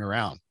drama going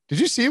around. Did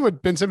you see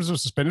what Ben Simmons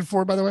was suspended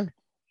for, by the way?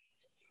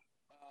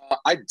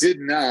 I did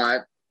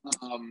not.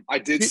 I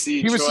did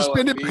see he was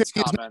suspended because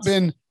he's not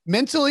been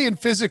mentally and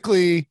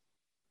physically.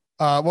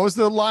 What was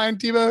the line,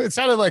 Devo? It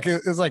sounded like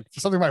it was like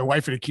something my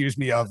wife had accused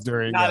me of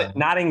during.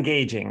 Not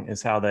engaging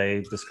is how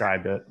they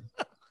described it.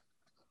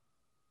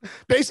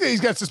 Basically,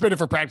 he's got suspended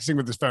for practicing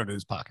with his phone in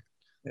his pocket.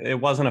 It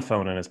wasn't a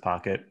phone in his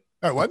pocket.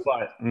 Oh, what?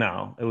 But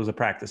no, it was a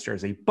practice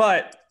jersey.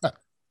 But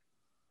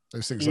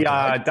those things.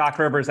 Doc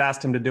Rivers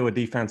asked him to do a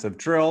defensive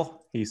drill.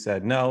 He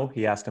said no.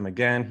 He asked him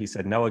again. He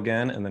said no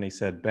again. And then he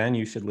said, "Ben,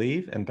 you should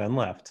leave." And Ben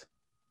left.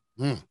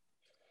 I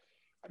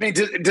mean,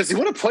 does he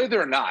want to play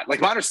there or not?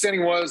 Like my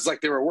understanding was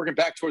like they were working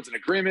back towards an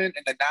agreement,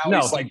 and then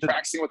now he's like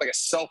practicing with like a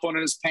cell phone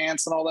in his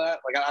pants and all that.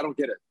 Like I don't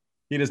get it.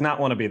 He does not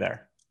want to be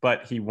there,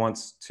 but he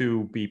wants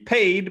to be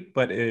paid.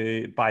 But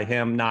by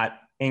him not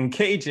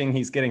engaging,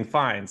 he's getting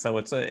fined. So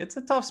it's a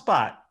tough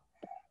spot.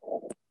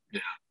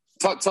 Yeah,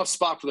 tough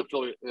spot for the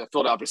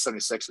Philadelphia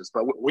 76ers.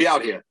 But we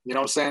out here. You know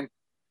what I'm saying,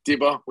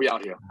 Debo? We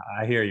out here.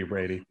 I hear you,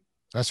 Brady.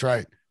 That's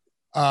right.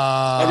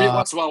 Every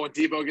once in a while when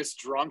Debo gets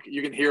drunk,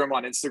 you can hear him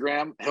on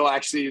Instagram. He'll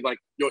actually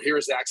you'll hear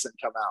his accent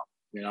come out,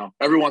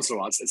 every once in a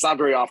while. It's not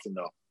very often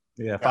though.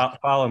 Yeah.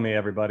 Follow me,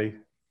 everybody.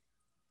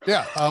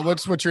 Yeah.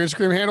 What's your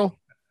Instagram handle?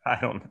 I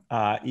don't,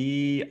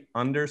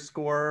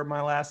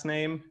 _my last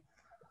name.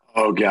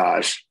 Oh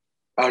gosh.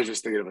 I was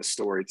just thinking of a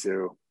story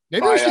too.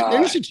 Maybe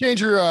you should change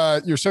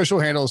your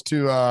social handles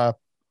to,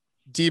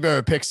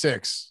 Debo Pick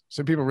 6.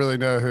 So people really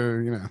know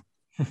who,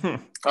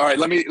 All right,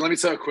 let me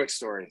tell a quick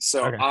story.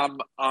 So okay.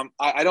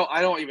 I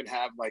don't even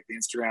have like the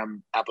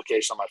Instagram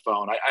application on my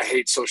phone. I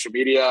hate social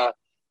media.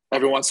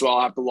 Every once in a while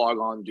I have to log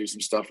on and do some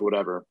stuff or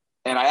whatever.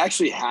 And I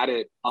actually had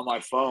it on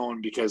my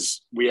phone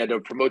because we had to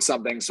promote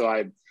something. So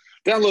I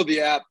downloaded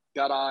the app,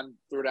 got on,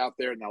 threw it out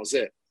there, and that was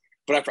it.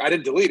 But after I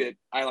didn't delete it,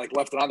 I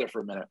left it on there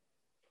for a minute.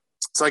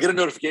 So I get a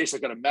notification,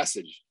 I got a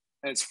message,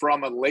 and it's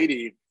from a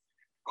lady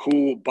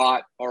who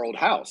bought our old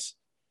house.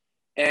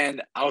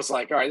 And I was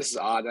like, all right, this is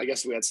odd. I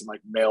guess we had some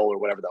mail or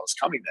whatever that was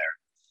coming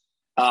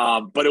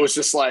there. But it was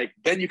just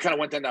then you kind of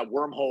went down that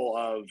wormhole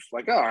of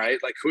all right,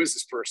 who is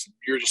this person?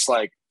 You're just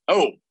like,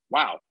 oh,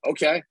 wow.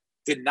 Okay.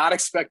 Did not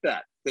expect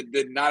that.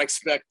 Did not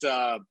expect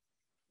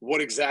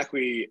what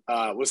exactly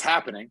was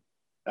happening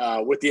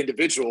with the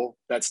individual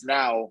that's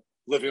now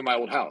living in my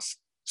old house.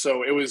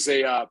 So it was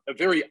a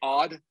very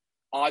odd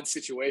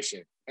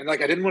situation. And I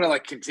didn't want to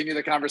continue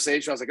the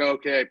conversation. I was like, oh,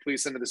 okay,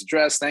 please send me this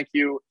address. Thank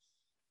you.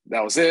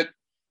 That was it.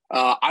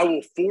 I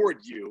will forward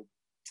you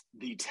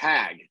the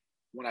tag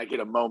when I get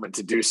a moment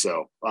to do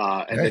so.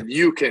 And then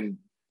you can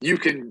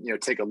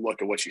take a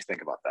look at what you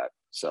think about that.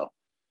 So.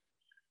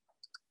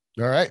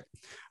 All right.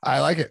 I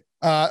like it.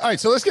 All right.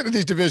 So let's get to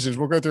these divisions.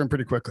 We'll go through them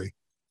pretty quickly.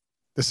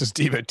 This is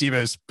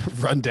Devo's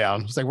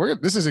rundown. It's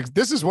like,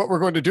 this is what we're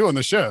going to do on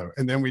the show.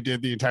 And then we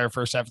did the entire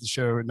first half of the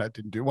show and that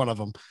didn't do one of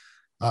them.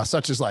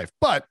 Such is life.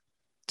 But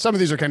some of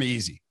these are kind of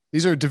easy.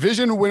 These are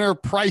division winner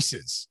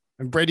prices.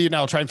 And Brady and I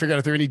will try and figure out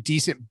if there are any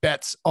decent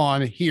bets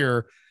on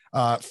here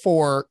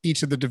for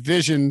each of the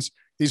divisions.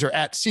 These are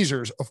at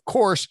Caesars. Of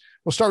course,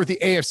 we'll start with the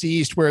AFC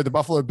East, where the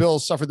Buffalo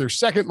Bills suffered their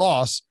second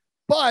loss.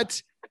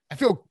 But I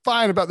feel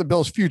fine about the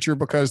Bills' future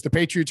because the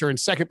Patriots are in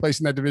second place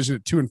in that division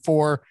at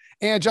 2-4.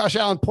 And Josh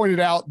Allen pointed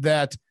out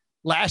that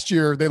last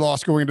year they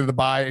lost going into the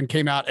bye and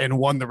came out and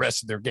won the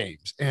rest of their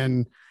games.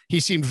 And he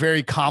seemed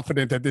very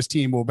confident that this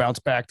team will bounce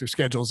back. Their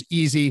schedule's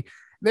easy.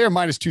 They're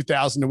minus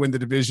 2,000 to win the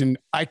division.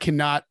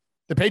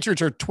 The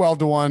Patriots are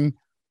 12-1,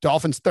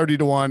 Dolphins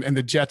 30-1, and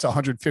the Jets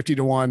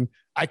 150-1.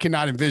 I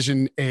cannot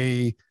envision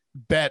a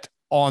bet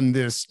on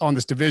this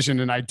division,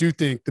 and I do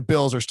think the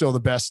Bills are still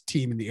the best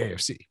team in the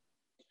AFC.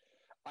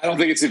 I don't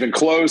think it's even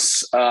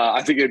close.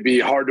 I think it'd be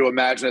hard to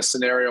imagine a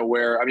scenario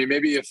where,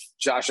 maybe if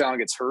Josh Allen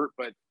gets hurt,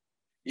 but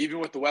even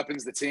with the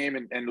weapons, the team,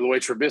 and the way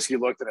Trubisky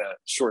looked at a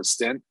short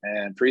stint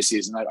and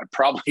preseason, I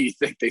probably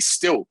think they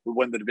still would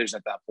win the division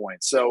at that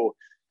point. So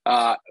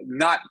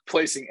not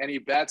placing any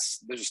bets.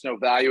 There's just no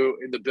value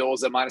in the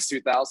Bills at minus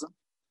 2,000.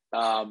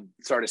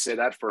 Sorry to say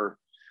that for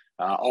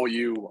all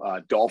you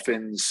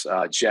Dolphins,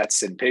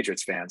 Jets, and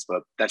Patriots fans,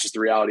 but that's just the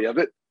reality of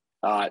it.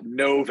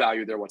 No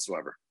value there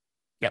whatsoever.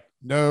 Yep.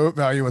 No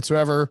value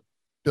whatsoever.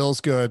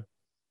 Bills good.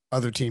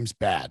 Other teams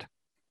bad.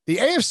 The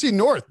AFC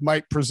North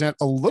might present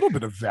a little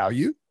bit of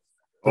value.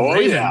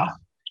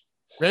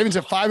 Ravens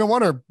at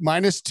 5-1 are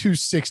minus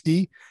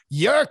 260.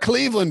 Your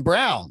Cleveland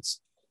Browns,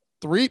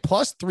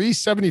 plus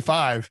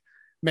 375.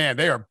 Man,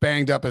 they are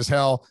banged up as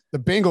hell. The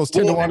Bengals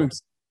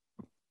 10-1.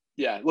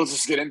 Yeah, let's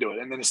just get into it.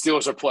 And then the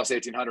Steelers are plus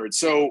 1,800.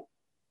 So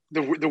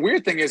the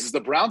weird thing is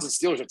the Browns and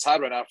Steelers are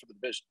tied right now for the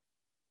division.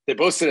 They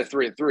both sit at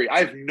 3-3. I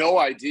have no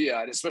idea,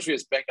 and especially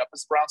as banged up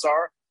as the Browns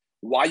are,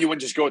 why you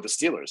wouldn't just go with the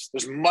Steelers.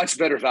 There's much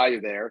better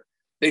value there.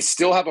 They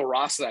still have a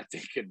roster that I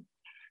think can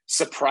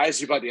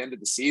surprise you by the end of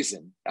the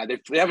season. They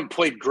haven't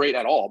played great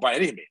at all by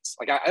any means.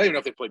 Like I don't even know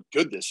if they played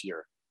good this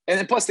year. And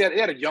then plus they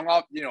had a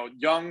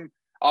young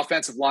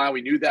offensive line.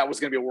 We knew that was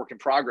going to be a work in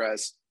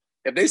progress.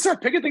 If they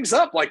start picking things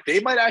up, like they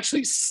might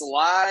actually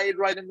slide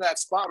right into that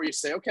spot where you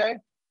say, okay,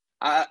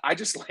 I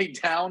just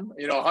laid down,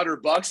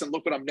 $100 and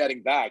look what I'm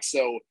netting back.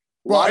 So,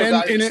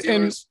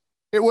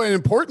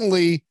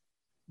 importantly,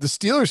 the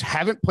Steelers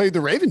haven't played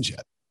the Ravens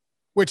yet,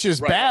 which is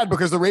bad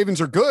because the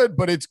Ravens are good,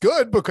 but it's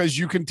good because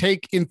you can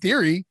take, in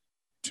theory,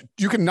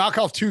 you can knock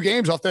off 2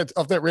 games off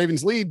that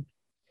Ravens lead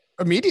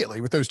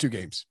immediately with those 2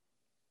 games.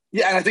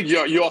 Yeah, and I think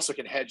you also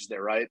can hedge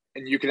there, right?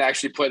 And you can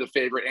actually play the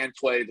favorite and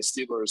play the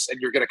Steelers, and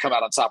you're going to come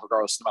out on top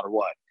regardless, no matter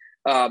what.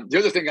 The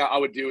other thing I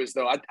would do is,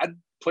 though, I'd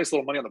place a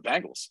little money on the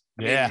Bengals.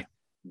 I mean,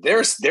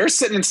 they're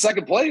sitting in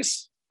second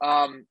place,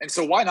 and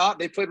so why not?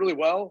 They played really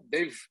well.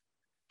 They've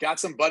got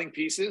some budding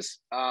pieces,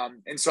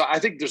 and so I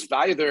think there's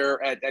value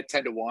there at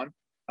 10-1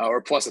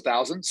 or plus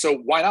 1,000. So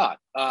why not?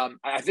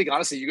 I think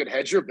honestly, you could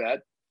hedge your bet,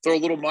 throw a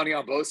little money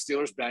on both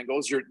Steelers,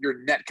 Bengals. Your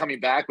net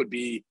coming back would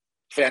be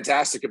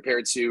fantastic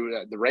compared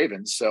to the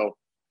Ravens. So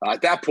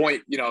at that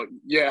point,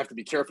 you have to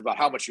be careful about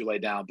how much you lay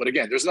down. But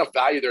again, there's enough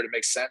value there to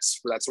make sense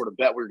for that sort of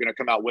bet where you're going to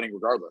come out winning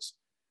regardless.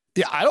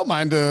 Yeah, I don't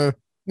mind.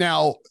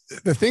 Now,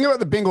 the thing about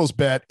the Bengals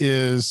bet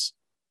is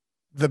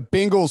the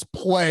Bengals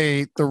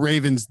play the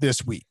Ravens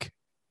this week.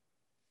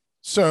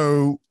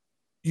 So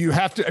you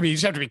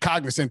just have to be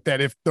cognizant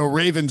that if the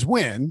Ravens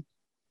win,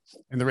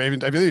 and the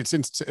Ravens, I believe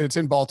it's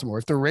in Baltimore.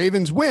 If the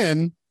Ravens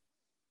win,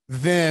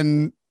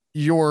 then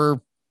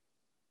you're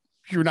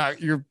not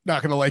going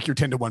to like your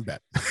 10-1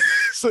 bet.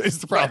 So it's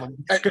the problem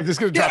because it's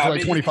going to drop to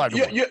like 25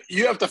 to 1.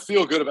 You have to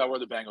feel good about where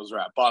the Bengals are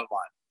at. Bottom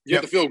line, you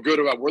have to feel good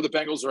about where the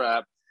Bengals are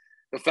at.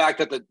 The fact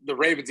that the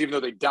Ravens, even though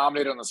they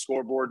dominated on the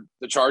scoreboard,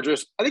 the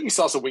Chargers, I think you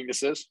saw some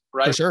weaknesses,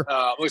 right? For sure.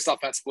 At least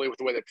offensively with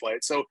the way they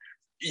played. So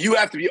you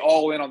have to be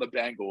all in on the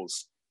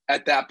Bengals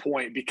at that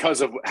point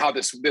because of how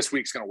this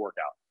week's going to work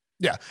out.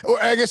 Yeah. Well,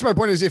 I guess my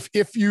point is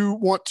if you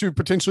want to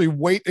potentially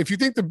wait, if you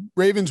think the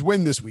Ravens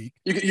win this week,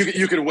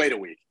 you can wait a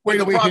week.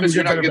 The problem is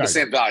you're not going to get the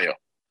same value.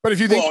 But if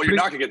you think you're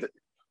not going to get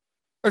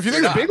if you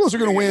think the Bengals are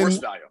going to win, worse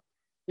value.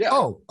 Yeah.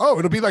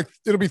 It'll be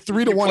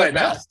 3-1 at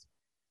best.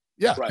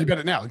 Yeah. Right. You bet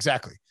it now.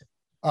 Exactly.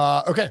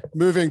 Okay.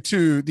 Moving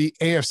to the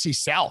AFC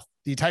South,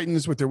 the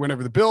Titans with their win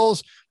over the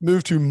Bills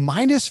move to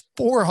minus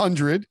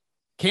 400.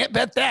 Can't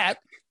bet that.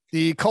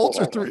 The Colts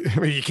are 3. I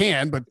mean, you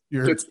can, but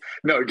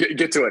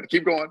get to it.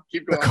 Keep going.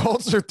 The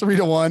Colts are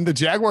 3-1. The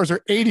Jaguars are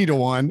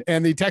 80-1,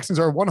 and the Texans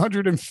are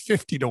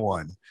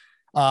 150-1.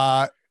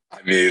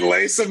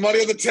 Lay some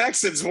money on the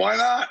Texans. Why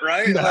not?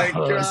 Right? No,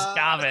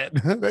 stop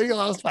it. They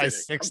lost by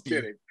 60.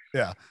 I'm kidding.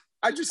 Yeah.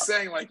 I'm just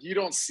saying, you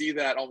don't see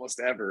that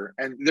almost ever,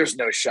 and there's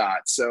no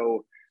shot.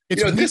 So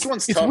this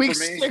one's tough for me. It's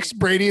week 6,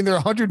 Brady, and they're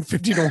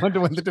 150-1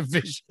 to win the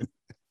division.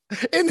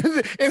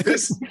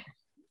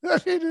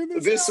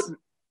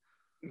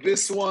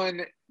 This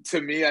one, to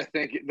me, I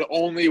think the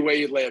only way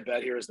you lay a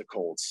bet here is the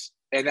Colts.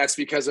 And that's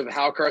because of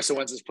how Carson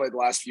Wentz has played the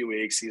last few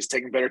weeks. He's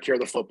taking better care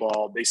of the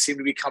football. They seem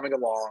to be coming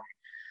along.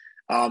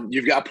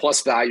 You've got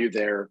plus value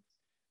there.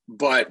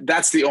 But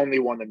that's the only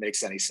one that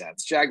makes any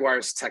sense.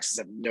 Jaguars, Texans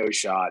have no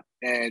shot.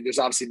 And there's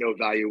obviously no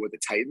value with the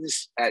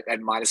Titans at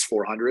minus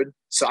 400.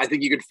 So I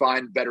think you could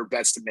find better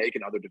bets to make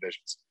in other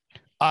divisions.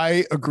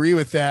 I agree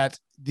with that.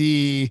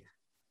 The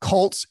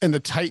Colts and the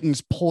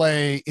Titans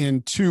play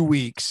in 2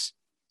 weeks.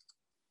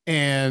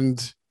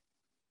 And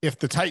if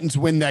the Titans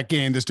win that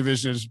game, this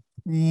division is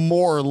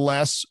more or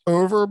less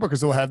over because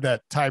they'll have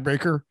that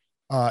tiebreaker.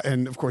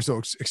 And of course, they'll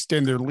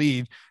extend their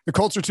lead. The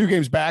Colts are 2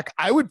 games back.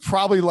 I would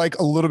probably like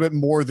a little bit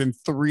more than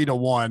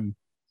 3-1.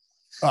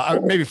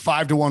 Maybe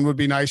 5-1 would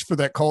be nice for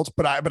that Colts,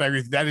 but I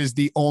agree that is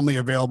the only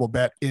available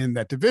bet in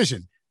that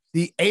division.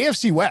 The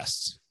AFC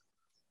West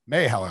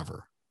may,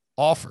 however,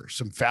 offer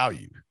some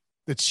value.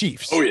 The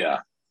Chiefs. Oh, yeah.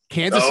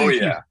 Kansas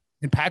City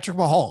and Patrick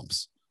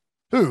Mahomes,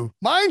 who,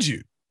 mind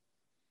you,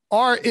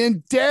 are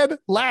in dead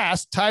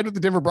last, tied with the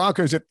Denver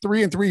Broncos at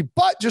 3-3,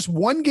 but just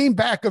 1 game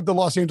back of the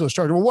Los Angeles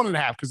Chargers. Well,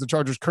 1.5 because the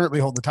Chargers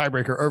currently hold the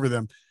tiebreaker over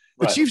them.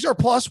 The Chiefs are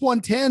plus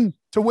 110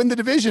 to win the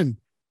division.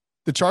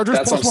 The Chargers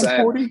plus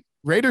 140,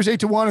 Raiders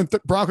 8-1, and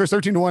Broncos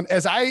 13-1.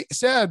 As I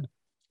said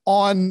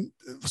on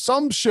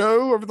some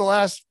show over the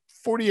last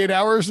 48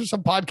 hours or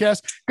some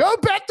podcast, go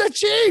bet the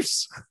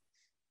Chiefs.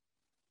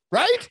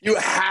 Right? You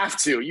have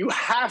to.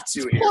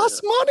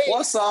 Plus money.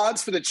 Plus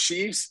odds for the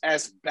Chiefs,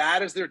 as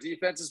bad as their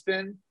defense has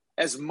been,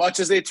 as much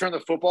as they turn the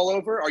football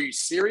over, are you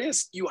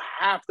serious? You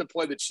have to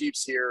play the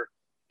Chiefs here.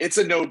 It's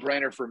a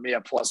no-brainer for me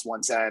at plus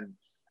 110.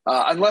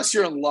 Unless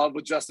you're in love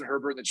with Justin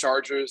Herbert and the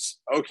Chargers,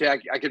 okay,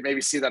 I could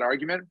maybe see that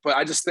argument. But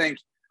I just think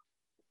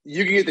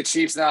you can get the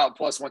Chiefs now at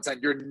plus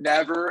 110. You're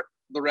never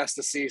the rest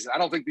of the season. I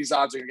don't think these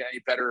odds are going to get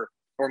any better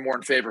or more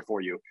in favor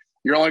for you.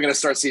 You're only going to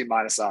start seeing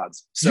minus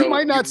odds. So you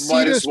might not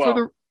see this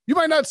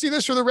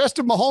for the rest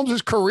of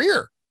Mahomes'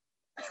 career.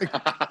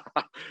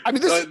 I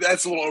mean,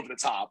 that's a little over the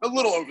top.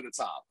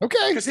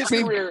 Okay, because his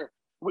career,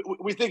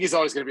 we think he's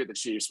always going to be at the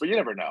Chiefs, but you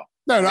never know.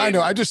 No, I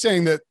know. I'm just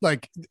saying that,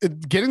 like,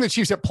 getting the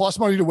Chiefs at plus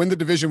money to win the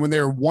division when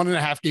they're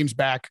 1.5 games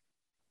back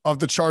of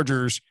the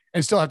Chargers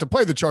and still have to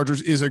play the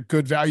Chargers is a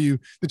good value.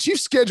 The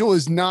Chiefs' schedule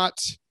is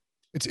not.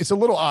 It's a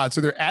little odd.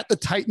 So they're at the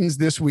Titans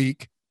this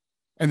week,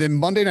 and then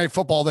Monday Night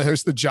Football they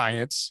host the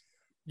Giants.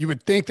 You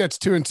would think that's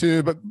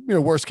 2-2, but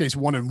worst case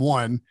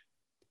 1-1.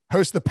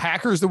 Host the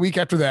Packers the week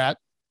after that.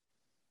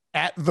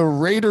 At the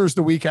Raiders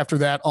the week after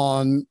that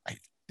on, I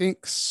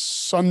think,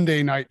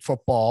 Sunday Night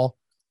Football.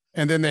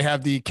 And then they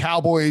have the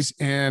Cowboys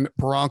and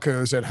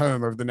Broncos at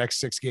home over the next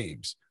 6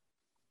 games.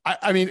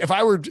 I mean, if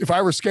I were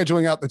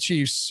scheduling out the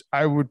Chiefs,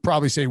 I would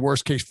probably say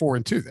worst case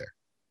 4-2 there.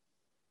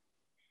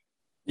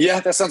 Yeah,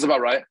 that sounds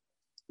about right.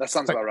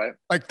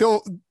 Like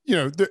they'll,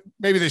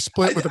 maybe they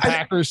split with the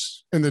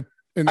Packers in the.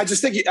 I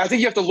think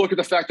you have to look at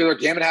the fact that they're a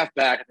game and a half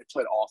back and they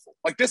played awful.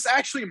 Like, this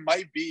actually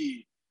might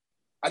be.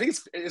 I think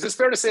is this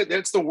fair to say that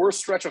it's the worst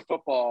stretch of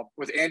football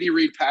with Andy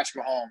Reid,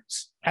 Patrick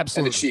Mahomes,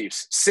 absolutely, and the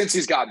Chiefs since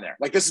he's gotten there?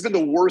 Like, this has been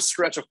the worst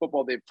stretch of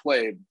football they've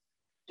played.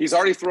 He's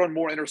already thrown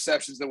more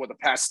interceptions than the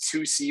past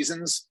 2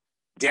 seasons,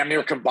 damn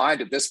near combined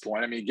at this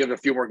point. I mean, give it a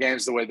few more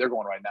games the way they're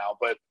going right now,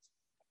 but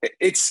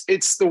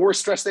it's the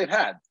worst stretch they've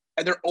had,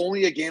 and they're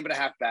only a game and a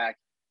half back,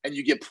 and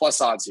you get plus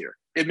odds here.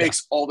 It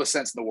makes all the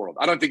sense in the world.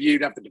 I don't think you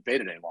even have to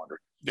debate it any longer.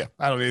 Yeah,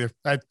 I don't either.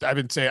 I've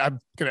been saying I'm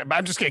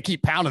just gonna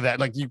keep pounding that.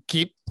 Like,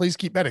 please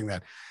keep betting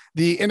that.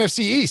 The NFC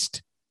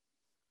East,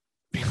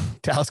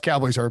 Dallas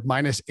Cowboys are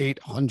minus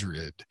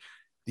 800.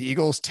 The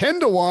Eagles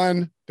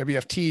 10-1.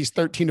 WFT's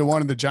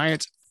 13-1, and the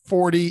Giants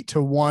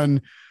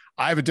 40-1.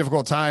 I have a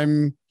difficult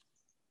time.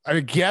 I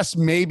would guess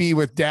maybe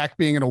with Dak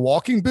being in a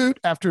walking boot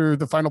after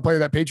the final play of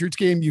that Patriots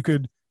game, you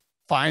could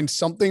find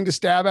something to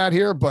stab at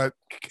here, but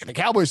the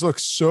Cowboys look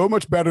so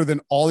much better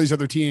than all these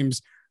other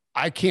teams.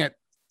 I can't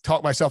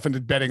talk myself into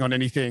betting on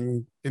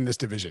anything in this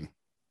division.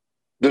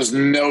 There's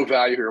no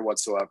value here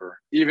whatsoever.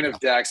 Even if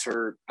Dak's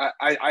hurt,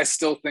 I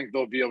still think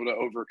they'll be able to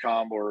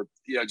overcome, or,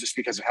 just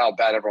because of how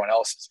bad everyone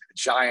else is. The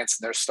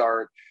Giants and their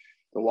start,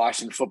 the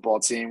Washington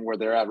football team where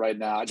they're at right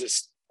now,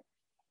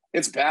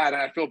 it's bad.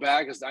 And I feel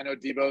bad because I know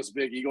Debo's a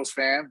big Eagles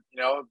fan,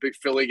 a big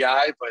Philly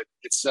guy, but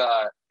it's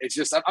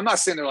just, I'm not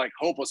saying they're like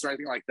hopeless or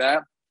anything like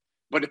that,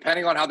 but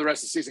depending on how the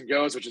rest of the season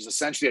goes, which is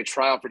essentially a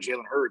trial for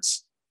Jalen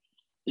Hurts,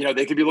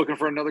 they could be looking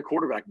for another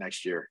quarterback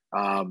next year.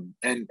 With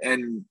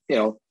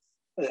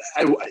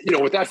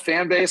that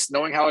fan base,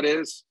 knowing how it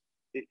is,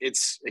 it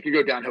could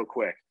go downhill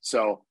quick.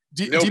 So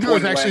Debo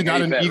is actually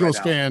not an Eagles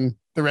fan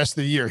the rest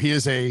of the year. He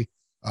is a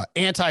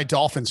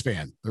anti-Dolphins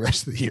fan the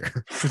rest of the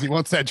year because he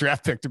wants that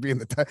draft pick to be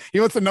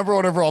he wants the number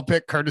 1 overall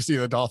pick courtesy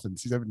of the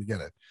Dolphins. He's hoping to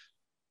get it.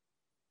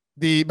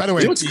 By the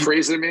way, what's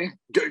crazy to me?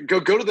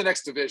 Go to the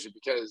next division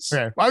because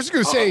I was just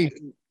going to say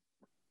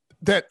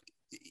that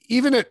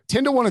even at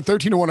 10-1 and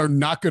 13-1 are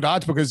not good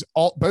odds because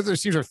both of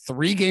those teams are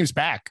 3 games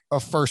back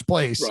of first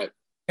place. Right.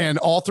 And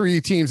all 3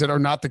 teams that are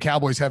not the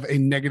Cowboys have a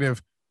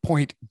negative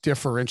point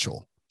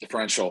differential.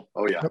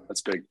 Oh yeah. Yep.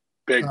 That's big.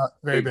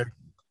 Very big.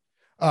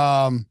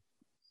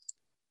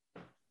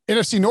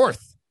 NFC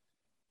North,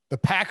 the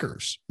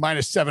Packers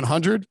minus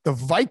 700, the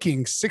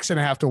Vikings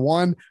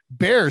 6.5-1,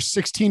 Bears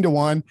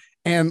 16-1,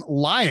 and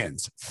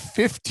Lions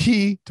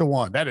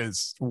 50-1. That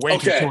is way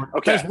too short.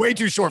 Okay. That's way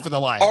too short for the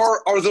Lions.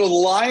 Are the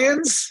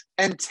Lions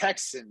and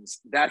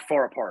Texans that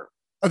far apart?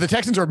 The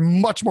Texans are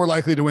much more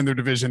likely to win their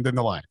division than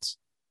the Lions.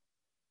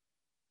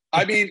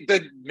 I mean,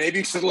 then maybe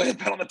you should lay a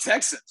bet on the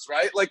Texans,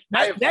 right? Like,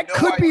 that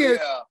could be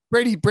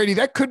Brady.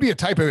 That could be a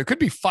typo. It could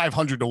be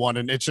 500-1,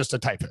 and it's just a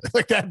typo.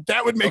 Like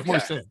that would make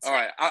more sense. All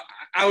right.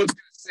 I was going to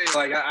say,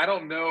 like, I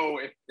don't know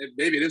if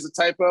maybe it is a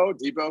typo.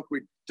 Debo, can we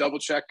double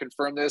check,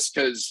 confirm this?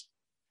 Because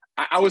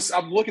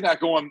I'm looking at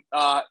going,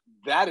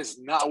 that is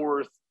not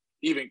worth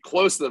even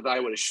close to the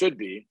value what it should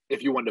be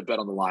if you wanted to bet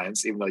on the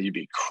Lions, even though you'd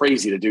be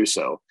crazy to do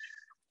so.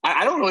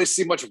 I don't really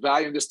see much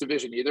value in this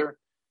division either.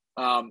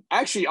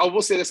 Actually, I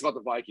will say this about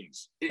the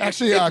Vikings.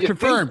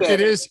 Confirmed.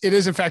 It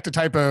is in fact a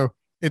typo.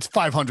 It's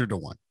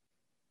 500-1.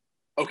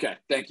 Okay,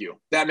 thank you.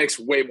 That makes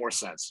way more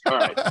sense. All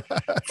right,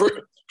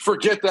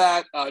 forget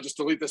that. Just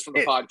delete this from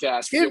the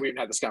podcast. We even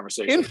had this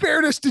conversation. In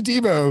fairness to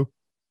Debo,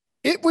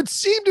 it would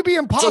seem to be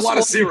impossible. It's a lot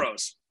of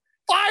zeros.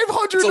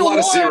 500. It's a lot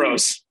of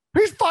zeros.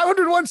 He's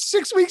 500-1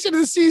 6 weeks into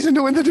the season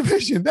to win the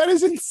division. That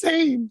is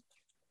insane.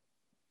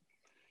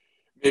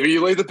 Maybe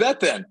you lay the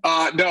bet then.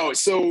 No.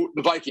 So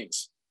the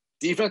Vikings.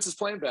 Defense is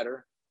playing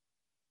better.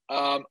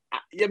 I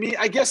mean,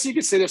 I guess you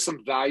could say there's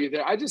some value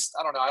there. I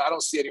don't know. I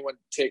don't see anyone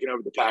taking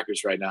over the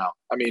Packers right now.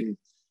 I mean,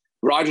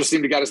 Rodgers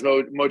seemed to got his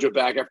mojo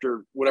back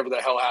after whatever the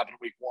hell happened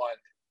week one.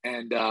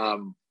 And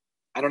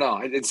I don't know.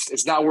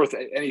 It's not worth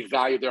any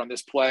value there on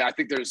this play. I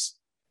think there's,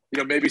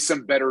 maybe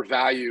some better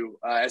value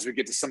as we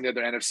get to some of the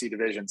other NFC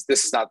divisions.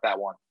 This is not that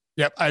one.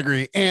 Yep, I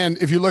agree. And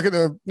if you look at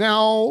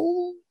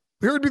now,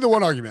 here would be the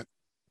one argument.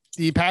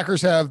 The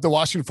Packers have the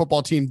Washington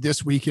football team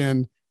this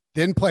weekend,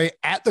 then play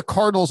at the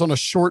Cardinals on a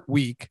short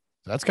week.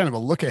 So that's kind of a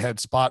look ahead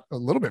spot a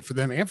little bit for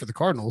them and for the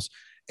Cardinals.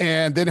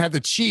 And then have the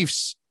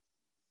Chiefs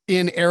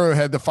in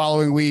Arrowhead the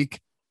following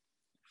week,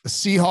 the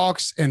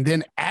Seahawks, and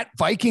then at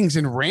Vikings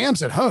and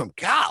Rams at home.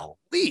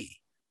 Golly.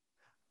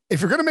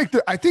 If you're going to make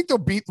I think they'll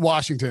beat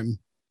Washington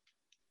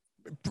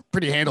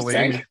pretty handily.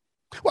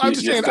 Well, I'm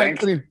just saying, I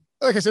mean,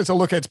 like I said, it's a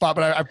look ahead spot,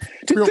 but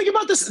think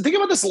about this. Think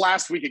about this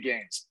last week of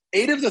games.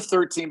 8 of the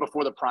 13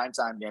 before the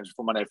primetime games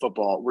before Monday Night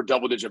Football were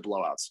double-digit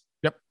blowouts.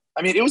 Yep.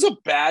 I mean, it was a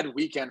bad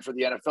weekend for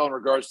the NFL in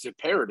regards to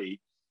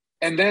parity.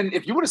 And then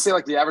if you want to say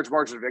like the average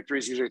margin of victory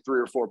is usually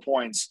 3 or 4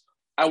 points,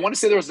 I want to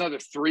say there was another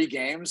 3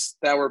 games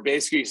that were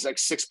basically like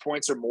 6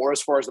 points or more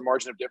as far as the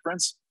margin of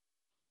difference.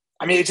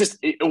 I mean,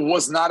 it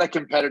was not a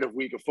competitive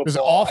week of football. It was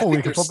an awful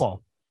week of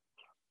football.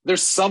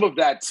 There's some of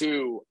that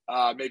too,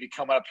 maybe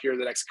coming up here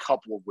the next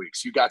couple of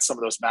weeks. You got some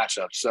of those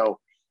matchups. So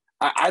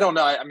I don't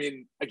know. I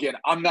mean, again,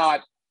 I'm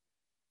not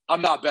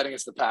betting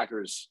against the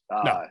Packers.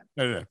 No.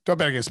 Don't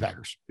bet against the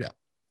Packers. Yeah.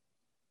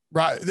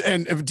 Right.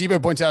 And if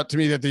Debo points out to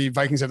me that the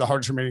Vikings have the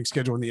hardest remaining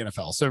schedule in the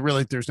NFL. So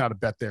really there's not a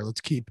bet there.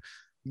 Let's keep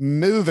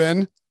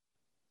moving.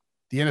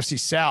 The NFC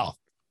South.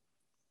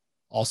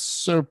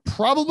 Also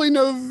probably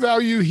no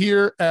value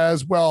here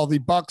as well. The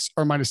Bucks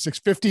are minus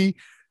 650.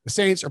 The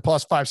Saints are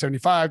plus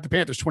 575. The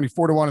Panthers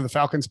 24-1 and the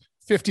Falcons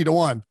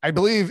 50-1. I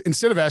believe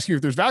instead of asking you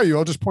if there's value,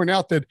 I'll just point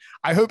out that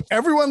I hope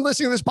everyone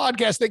listening to this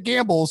podcast that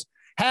gambles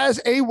has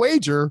a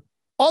wager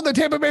on the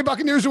Tampa Bay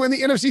Buccaneers to win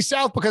the NFC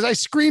South, because I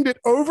screamed it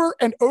over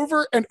and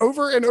over and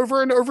over and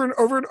over and over and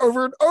over and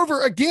over and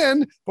over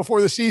again before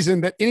the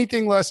season that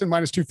anything less than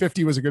minus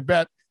 250 was a good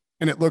bet.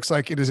 And it looks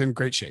like it is in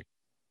great shape.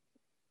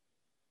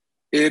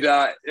 And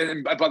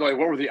by the way,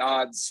 what were the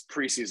odds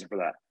preseason for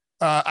that?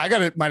 I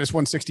got it minus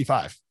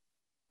 165.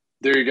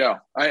 There you go.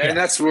 And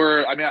that's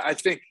where, I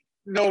think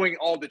knowing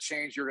all the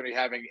change you're going to be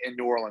having in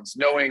New Orleans,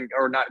 knowing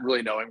or not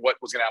really knowing what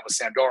was going to happen with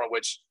Sam Darnold,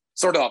 which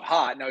started off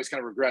hot. Now he's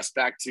kind of regressed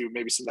back to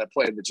maybe some of that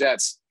play in the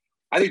Jets.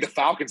 I think the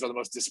Falcons are the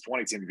most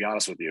disappointing team, to be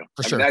honest with you.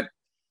 For sure.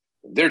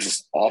 They're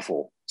just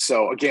awful.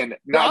 So again,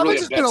 not really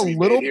a bet to be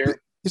made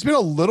here. It's been a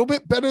little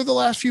bit better the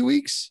last few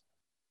weeks,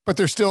 but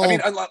they're still. I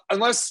mean,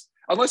 unless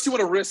you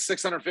want to risk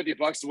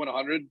 $650 to win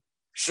 100,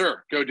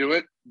 sure, go do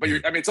it. But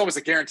it's almost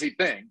a guaranteed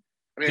thing.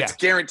 It's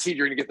guaranteed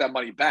you're going to get that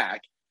money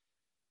back.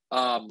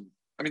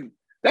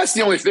 That's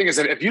the only thing is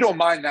that if you don't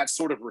mind that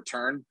sort of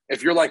return,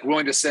 if you're like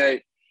willing to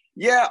say,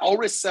 yeah, I'll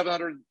risk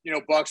 $700,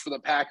 bucks for the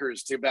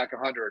Packers to get back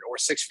 100 or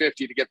 $650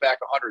 to get back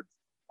 100.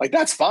 Like,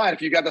 that's fine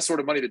if you got that sort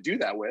of money to do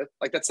that with.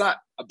 Like, that's not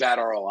a bad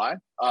ROI.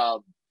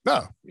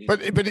 No,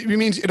 but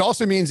it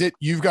also means that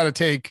you've got to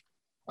take.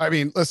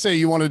 Let's say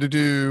you wanted to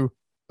do.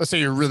 Let's say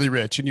you're really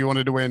rich and you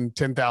wanted to win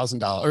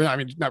 $10,000. Or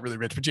not really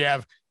rich, but you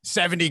have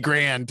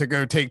 $70,000 to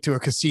go take to a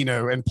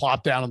casino and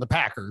plop down on the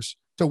Packers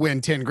to win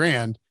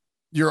 $10,000.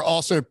 You're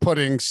also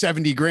putting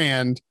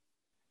 $70,000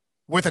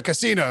 with a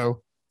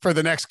casino for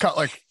the next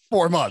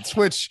 4 months,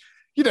 which,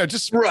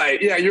 just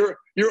right. Yeah. Your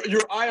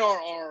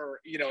IRR,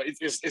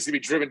 is going to be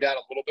driven down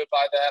a little bit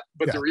by that,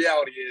 but the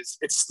reality is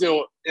it's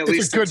still at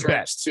least a good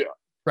bet too.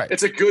 Right.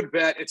 It's a good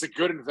bet. It's a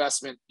good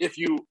investment if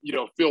you,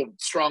 feel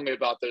strongly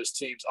about those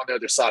teams on the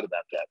other side of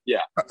that bet.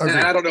 Yeah. And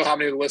I don't know how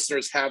many of the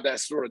listeners have that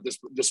sort of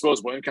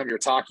disposable income you're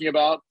talking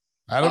about.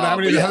 I don't know how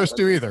many of the hosts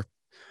do either.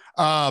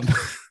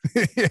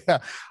 Yeah.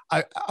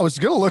 I was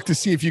going to look to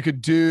see if you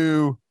could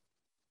do,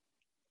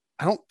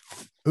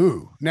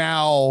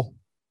 now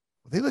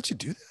will they let you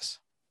do this?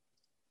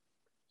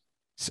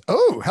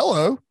 Oh,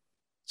 hello.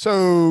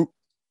 So,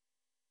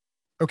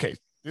 okay.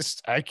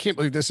 I can't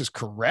believe this is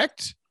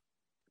correct.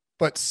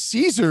 But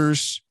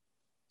Caesars,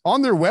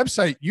 on their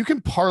website, you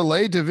can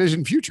parlay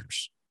division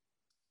futures.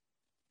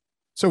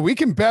 So we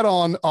can bet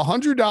on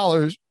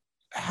 $100.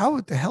 How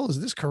the hell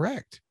is this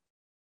correct?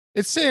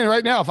 It's saying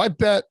right now, if I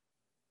bet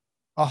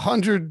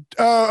 100,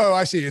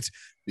 I see.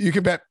 You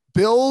can bet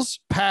Bills,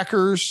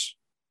 Packers.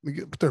 We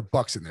put their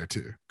bucks in there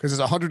too, because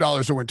it's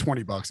 $100 to win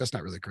 $20. That's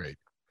not really great.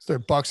 So there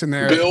are bucks in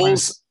there.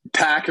 Bills,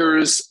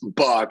 Packers,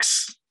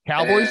 Bucks,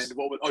 Cowboys.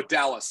 And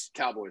Dallas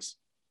Cowboys.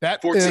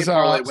 That 14 is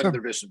parlay win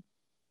division.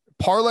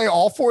 Parlay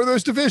all 4 of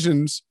those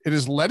divisions. It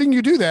is letting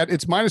you do that.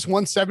 It's minus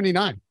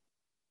 179.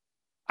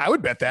 I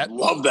would bet that.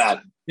 Love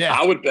that. Yeah.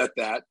 I would bet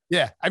that.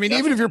 Yeah. Definitely.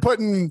 Even if you're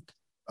putting,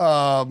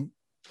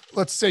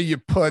 let's say you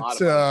put,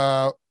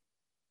 let's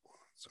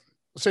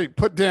say you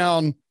put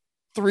down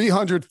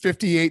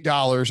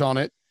 $358 on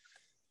it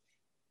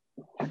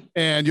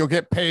and you'll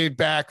get paid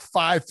back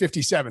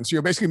 $557. So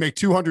you'll basically make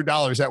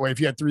 $200 that way.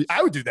 If you had 3,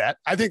 I would do that.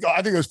 I think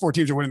those 4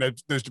 teams are winning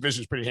those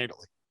divisions pretty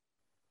handily.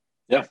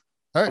 Yeah.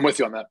 All right. I'm with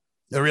you on that.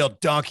 The real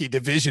donkey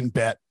division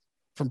bet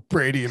from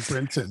Brady and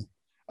Brinson.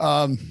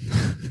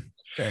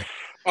 Okay.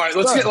 All right,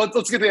 let's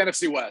get the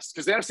NFC West,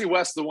 because the NFC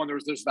West is the one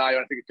there's value.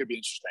 I think it could be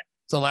interesting.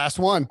 It's the last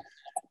one.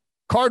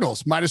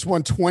 Cardinals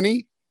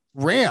 -120,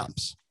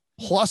 Rams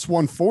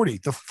 +140.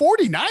 The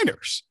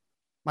 49ers,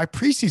 my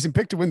preseason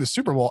pick to win the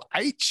Super Bowl,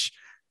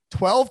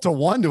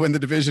 12-1 to win the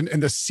division,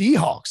 and the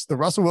Seahawks, the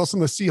Russell Wilson,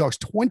 the Seahawks,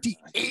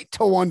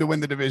 28-1 to win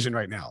the division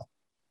right now.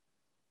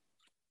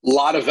 A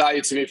lot of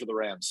value to me for the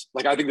Rams.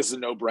 Like, I think this is a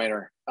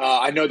no-brainer.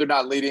 I know they're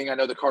not leading. I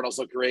know the Cardinals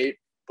look great,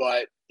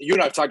 but you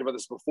and I have talked about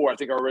this before. I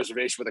think our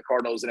reservation with the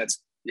Cardinals, and it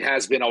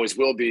has been, always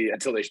will be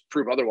until they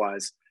prove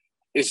otherwise,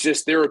 is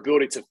just their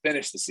ability to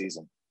finish the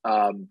season.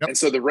 And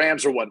so the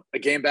Rams are a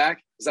game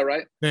back? Is that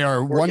right? They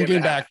are one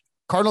game back.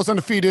 Cardinals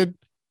undefeated.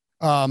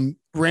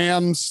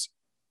 Rams,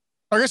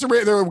 I guess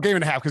they're a game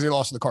and a half because they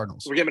lost to the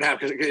Cardinals. We're a game and a half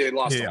because they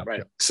lost them, right?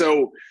 Yeah.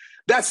 So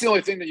that's the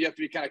only thing that you have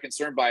to be kind of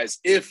concerned by, is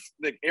if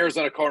the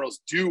Arizona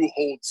Cardinals do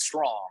hold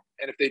strong,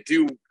 and if they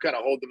do kind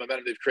of hold the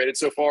momentum they've created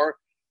so far,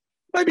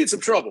 might be in some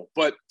trouble.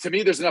 But to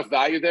me, there's enough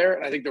value there.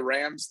 And I think the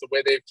Rams, the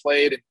way they've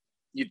played, and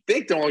you'd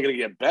think they're only going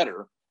to get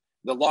better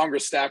the longer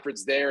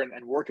Stafford's there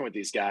and working with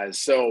these guys.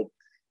 So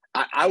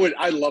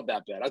I love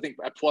that bet. I think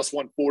at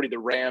 +140, the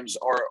Rams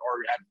are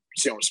at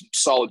some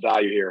solid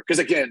value here. Because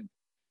again,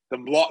 the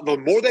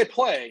more they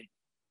play,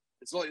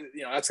 it's only,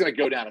 that's going to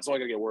go down. It's only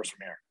going to get worse from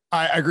here.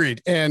 I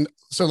agreed. And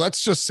so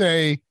let's just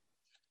say,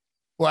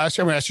 I'm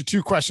going to ask you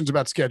two questions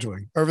about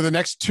scheduling. Over the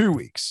next 2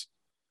 weeks,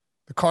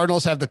 the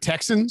Cardinals have the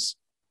Texans,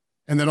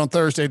 and then on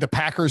Thursday, the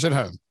Packers at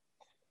home.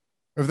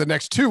 Over the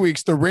next 2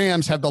 weeks, the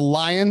Rams have the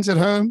Lions at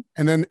home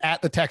and then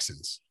at the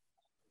Texans.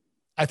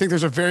 I think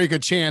there's a very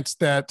good chance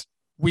that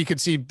we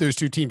could see those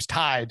two teams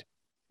tied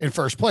in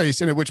first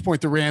place, and at which point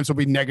the Rams will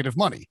be negative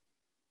money.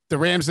 The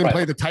Rams then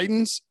play the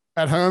Titans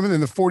at home, and then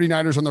the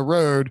 49ers on the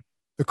road.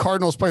 The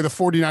Cardinals play the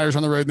 49ers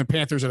on the road and the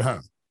Panthers at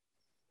home.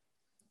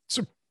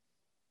 So,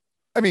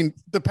 I mean,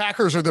 the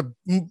Packers are the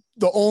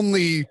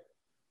only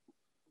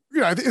 –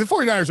 the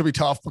 49ers will be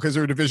tough because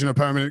they're a division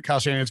opponent. Kyle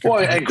Shanahan's good.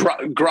 Well, and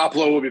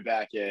Garoppolo will be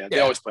back. Yeah. They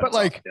always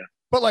play.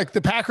 But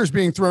the Packers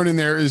being thrown in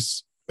there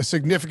is a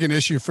significant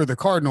issue for the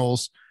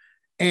Cardinals.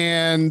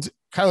 And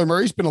Kyler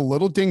Murray's been a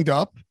little dinged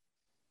up.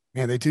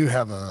 Man, they do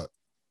have the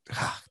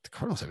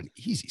Cardinals have an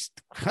easy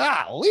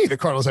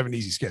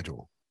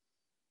schedule.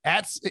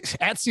 At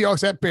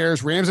Seahawks, at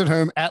Bears, Rams at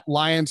home, at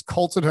Lions,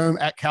 Colts at home,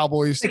 at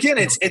Cowboys. Again,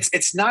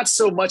 it's not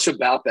so much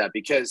about that,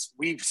 because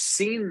we've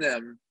seen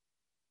them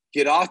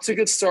get off to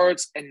good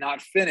starts and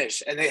not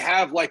finish. And they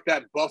have like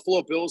that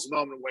Buffalo Bills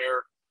moment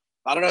where,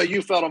 I don't know how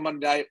you felt on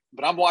Monday night,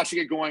 but I'm watching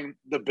it going,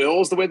 the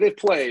Bills, the way they've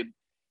played,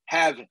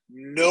 have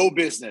no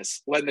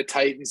business letting the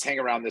Titans hang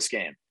around this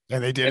game.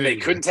 And they did. And they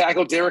couldn't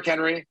tackle Derrick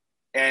Henry.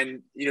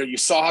 And, you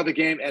saw how the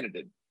game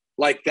ended.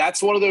 Like,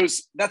 that's one of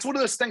those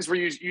things where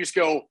you just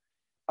go,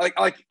 like,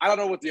 I don't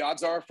know what the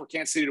odds are for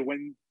Kansas City to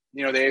win,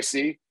 the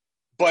AFC,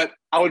 but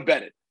I would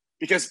bet it,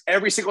 because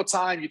every single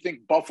time you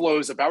think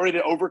Buffalo's about ready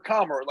to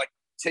overcome or like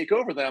take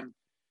over them,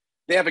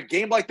 they have a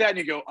game like that, and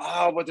you go,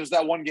 but there's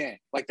that one game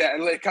like that.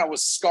 And it kind of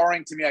was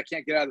scarring to me. I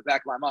can't get out of the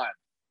back of my mind.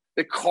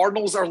 The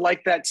Cardinals are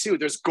like that too.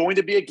 There's going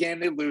to be a game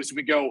they lose, and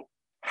we go,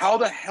 how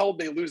the hell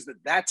did they lose to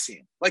that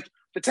team? Like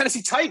the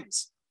Tennessee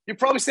Titans. You're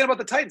probably saying about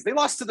the Titans. They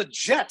lost to the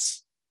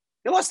Jets.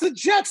 That's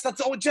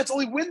the Jets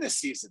only win this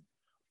season.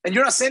 And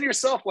you're not saying to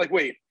yourself, like,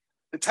 wait,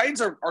 the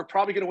Titans are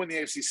probably going to win the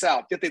AFC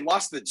South, yet they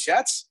lost to the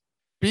Jets?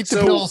 Beat the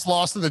Bills,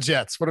 lost to the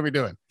Jets. What are we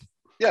doing?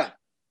 Yeah.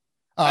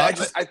 I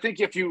think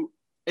if you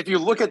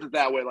look at it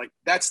that way, like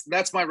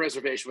that's my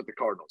reservation with the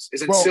Cardinals,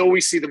 is until we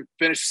see them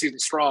finish the season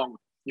strong,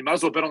 you might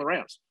as well bet on the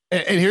Rams.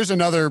 And here's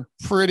another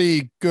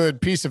pretty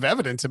good piece of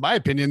evidence, in my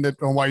opinion,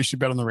 on why you should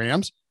bet on the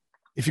Rams.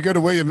 If you go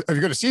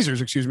to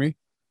Caesars,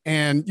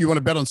 and you want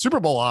to bet on Super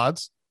Bowl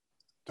odds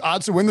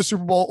to win the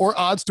Super Bowl or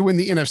odds to win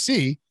the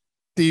NFC,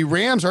 the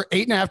Rams are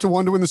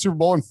 8.5-1 to win the Super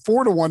Bowl and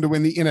 4-1 to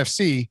win the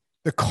NFC.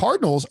 The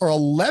Cardinals are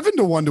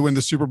 11-1 to win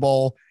the Super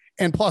Bowl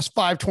and plus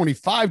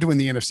 525 to win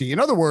the NFC. In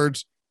other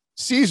words,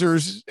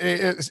 Caesars,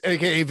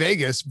 aka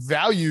Vegas,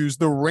 values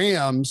the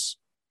Rams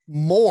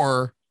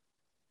more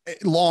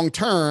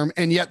long-term,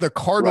 and yet the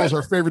Cardinals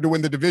are favored to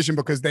win the division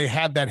because they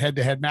have that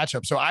head-to-head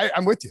matchup. So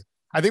I'm with you.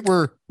 I think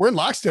we're in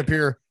lockstep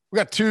here. We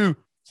got two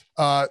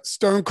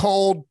stone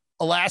cold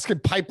Alaskan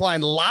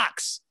pipeline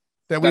locks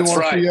that we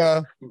want to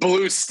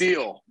see.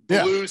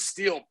 Blue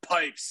steel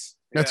pipes.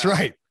 That's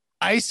right.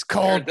 Ice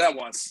cold. I heard that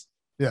once.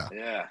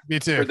 Yeah. Me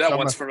too. Heard that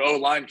once from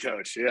O-line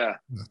coach. Yeah.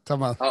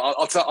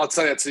 I'll tell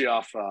that to you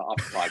off the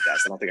podcast.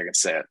 I don't think I can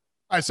say it.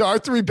 All right. So our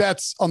three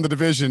bets on the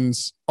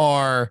divisions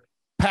are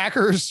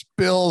Packers,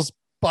 Bills,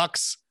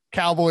 Bucks,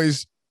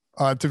 Cowboys,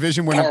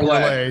 division winner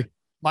parlay,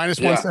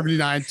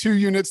 -179, 2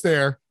 units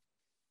there.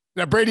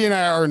 Now, Brady and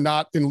I are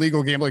not in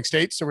legal gambling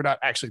states, so we're not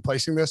actually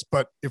placing this,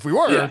 but if we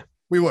were,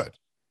 we would.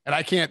 And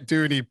I can't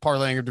do any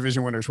parlaying of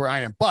division winners where I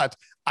am, but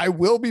I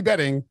will be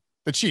betting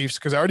the Chiefs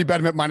because I already bet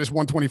them at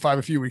 -125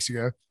 a few weeks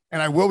ago,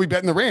 and I will be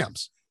betting the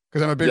Rams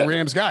because I'm a big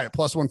Rams guy at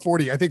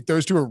 +140. I think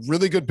those two are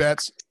really good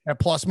bets at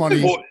plus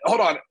money. Well, hold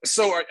on.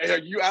 So are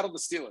you out of the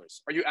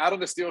Steelers? Are you out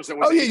of the Steelers?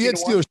 You had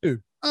Steelers too.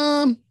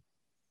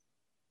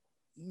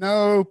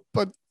 No,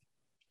 but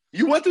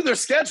you went through their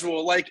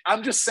schedule. Like,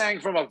 I'm just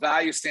saying from a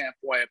value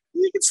standpoint,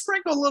 you can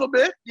sprinkle a little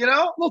bit, you know,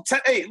 a little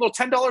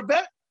 $10 bet,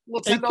 bet.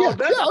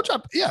 Yeah, I'll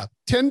drop. Yeah,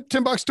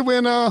 $10 to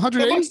win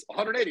 180.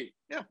 180.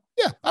 Yeah.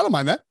 Yeah, I don't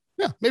mind that.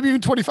 Yeah, maybe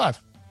even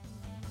 25.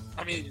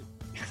 I mean,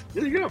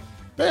 there you go.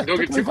 Yeah, Don't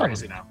get too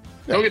crazy now.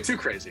 Yeah. Don't get too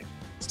crazy.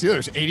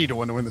 Steelers 80 to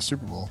 1 to win the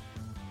Super Bowl.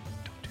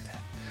 Don't do that.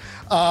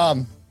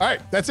 All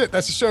right, that's it.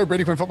 That's the show.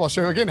 Brady Quinn Football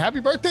Show. Again, happy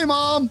birthday,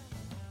 Mom.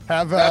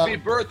 Happy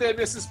birthday,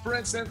 Mrs.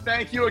 Princeton.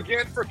 Thank you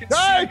again for all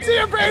right, see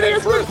you, Brady.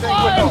 It's been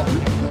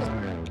fun.